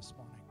prayer this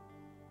morning.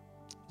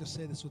 Just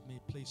say this with me,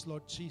 please.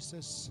 Lord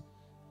Jesus,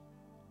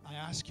 I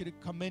ask you to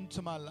come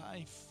into my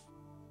life.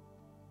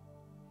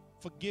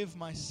 Forgive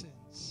my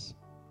sins.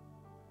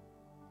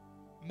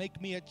 Make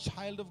me a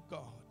child of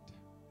God.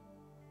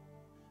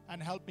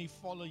 And help me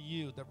follow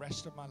you the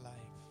rest of my life.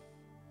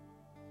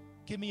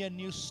 Give me a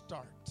new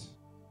start,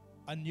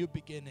 a new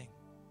beginning,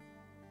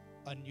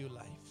 a new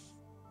life.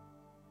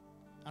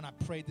 And I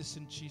pray this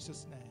in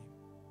Jesus' name.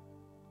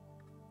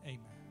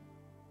 Amen.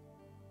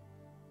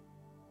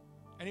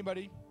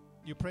 Anybody,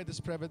 you prayed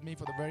this prayer with me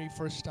for the very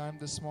first time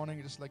this morning?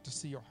 I'd just like to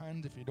see your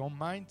hand if you don't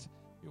mind.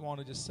 We want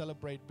to just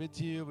celebrate with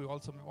you. We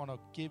also want to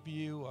give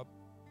you a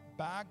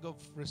bag of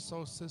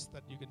resources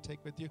that you can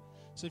take with you.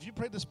 So if you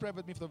prayed this prayer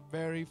with me for the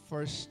very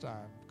first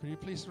time, could you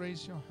please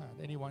raise your hand?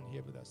 Anyone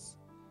here with us?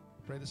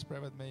 Pray this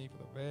prayer with me for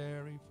the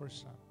very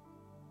first time.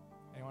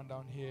 Anyone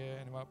down here?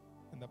 Anyone up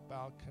in the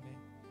balcony?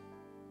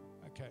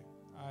 Okay,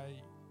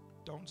 I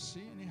don't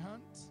see any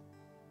hands.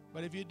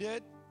 But if you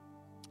did,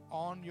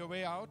 on your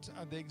way out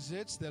at the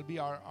exits, there'll be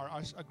our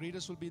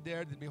greeters will be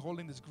there. They'll be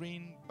holding this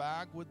green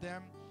bag with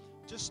them.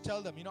 Just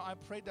tell them, I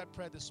prayed that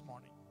prayer this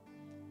morning.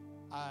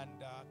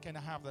 And can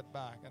I have that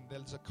bag? And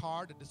there's a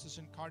card, a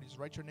decision card. You just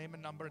write your name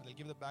and number, and they'll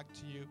give the bag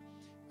to you.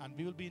 And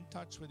we will be in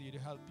touch with you to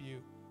help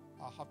you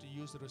how to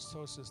use the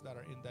resources that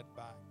are in that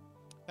bag.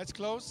 Let's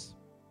close,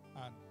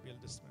 and we'll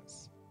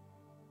dismiss.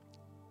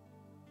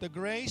 The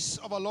grace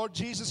of our Lord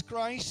Jesus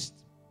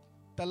Christ,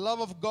 the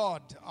love of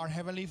God, our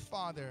Heavenly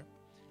Father,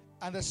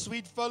 and the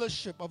sweet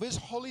fellowship of His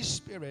Holy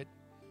Spirit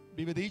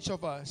be with each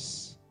of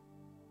us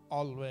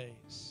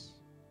always.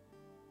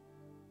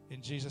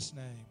 In Jesus'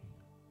 name.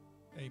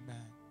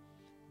 Amen.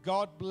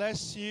 God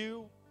bless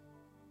you.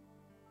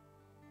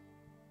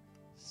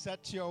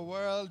 Set your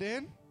world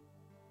in.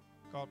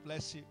 God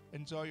bless you.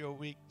 Enjoy your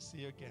week.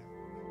 See you again.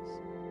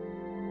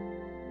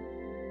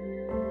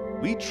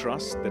 We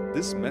trust that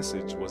this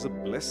message was a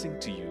blessing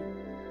to you.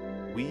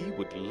 We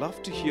would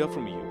love to hear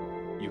from you.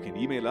 You can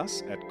email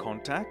us at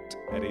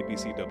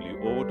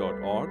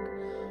contact@apcwo.org.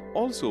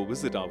 Also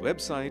visit our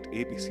website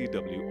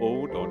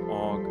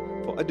apcwo.org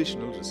for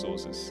additional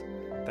resources.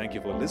 Thank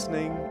you for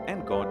listening,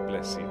 and God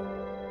bless you.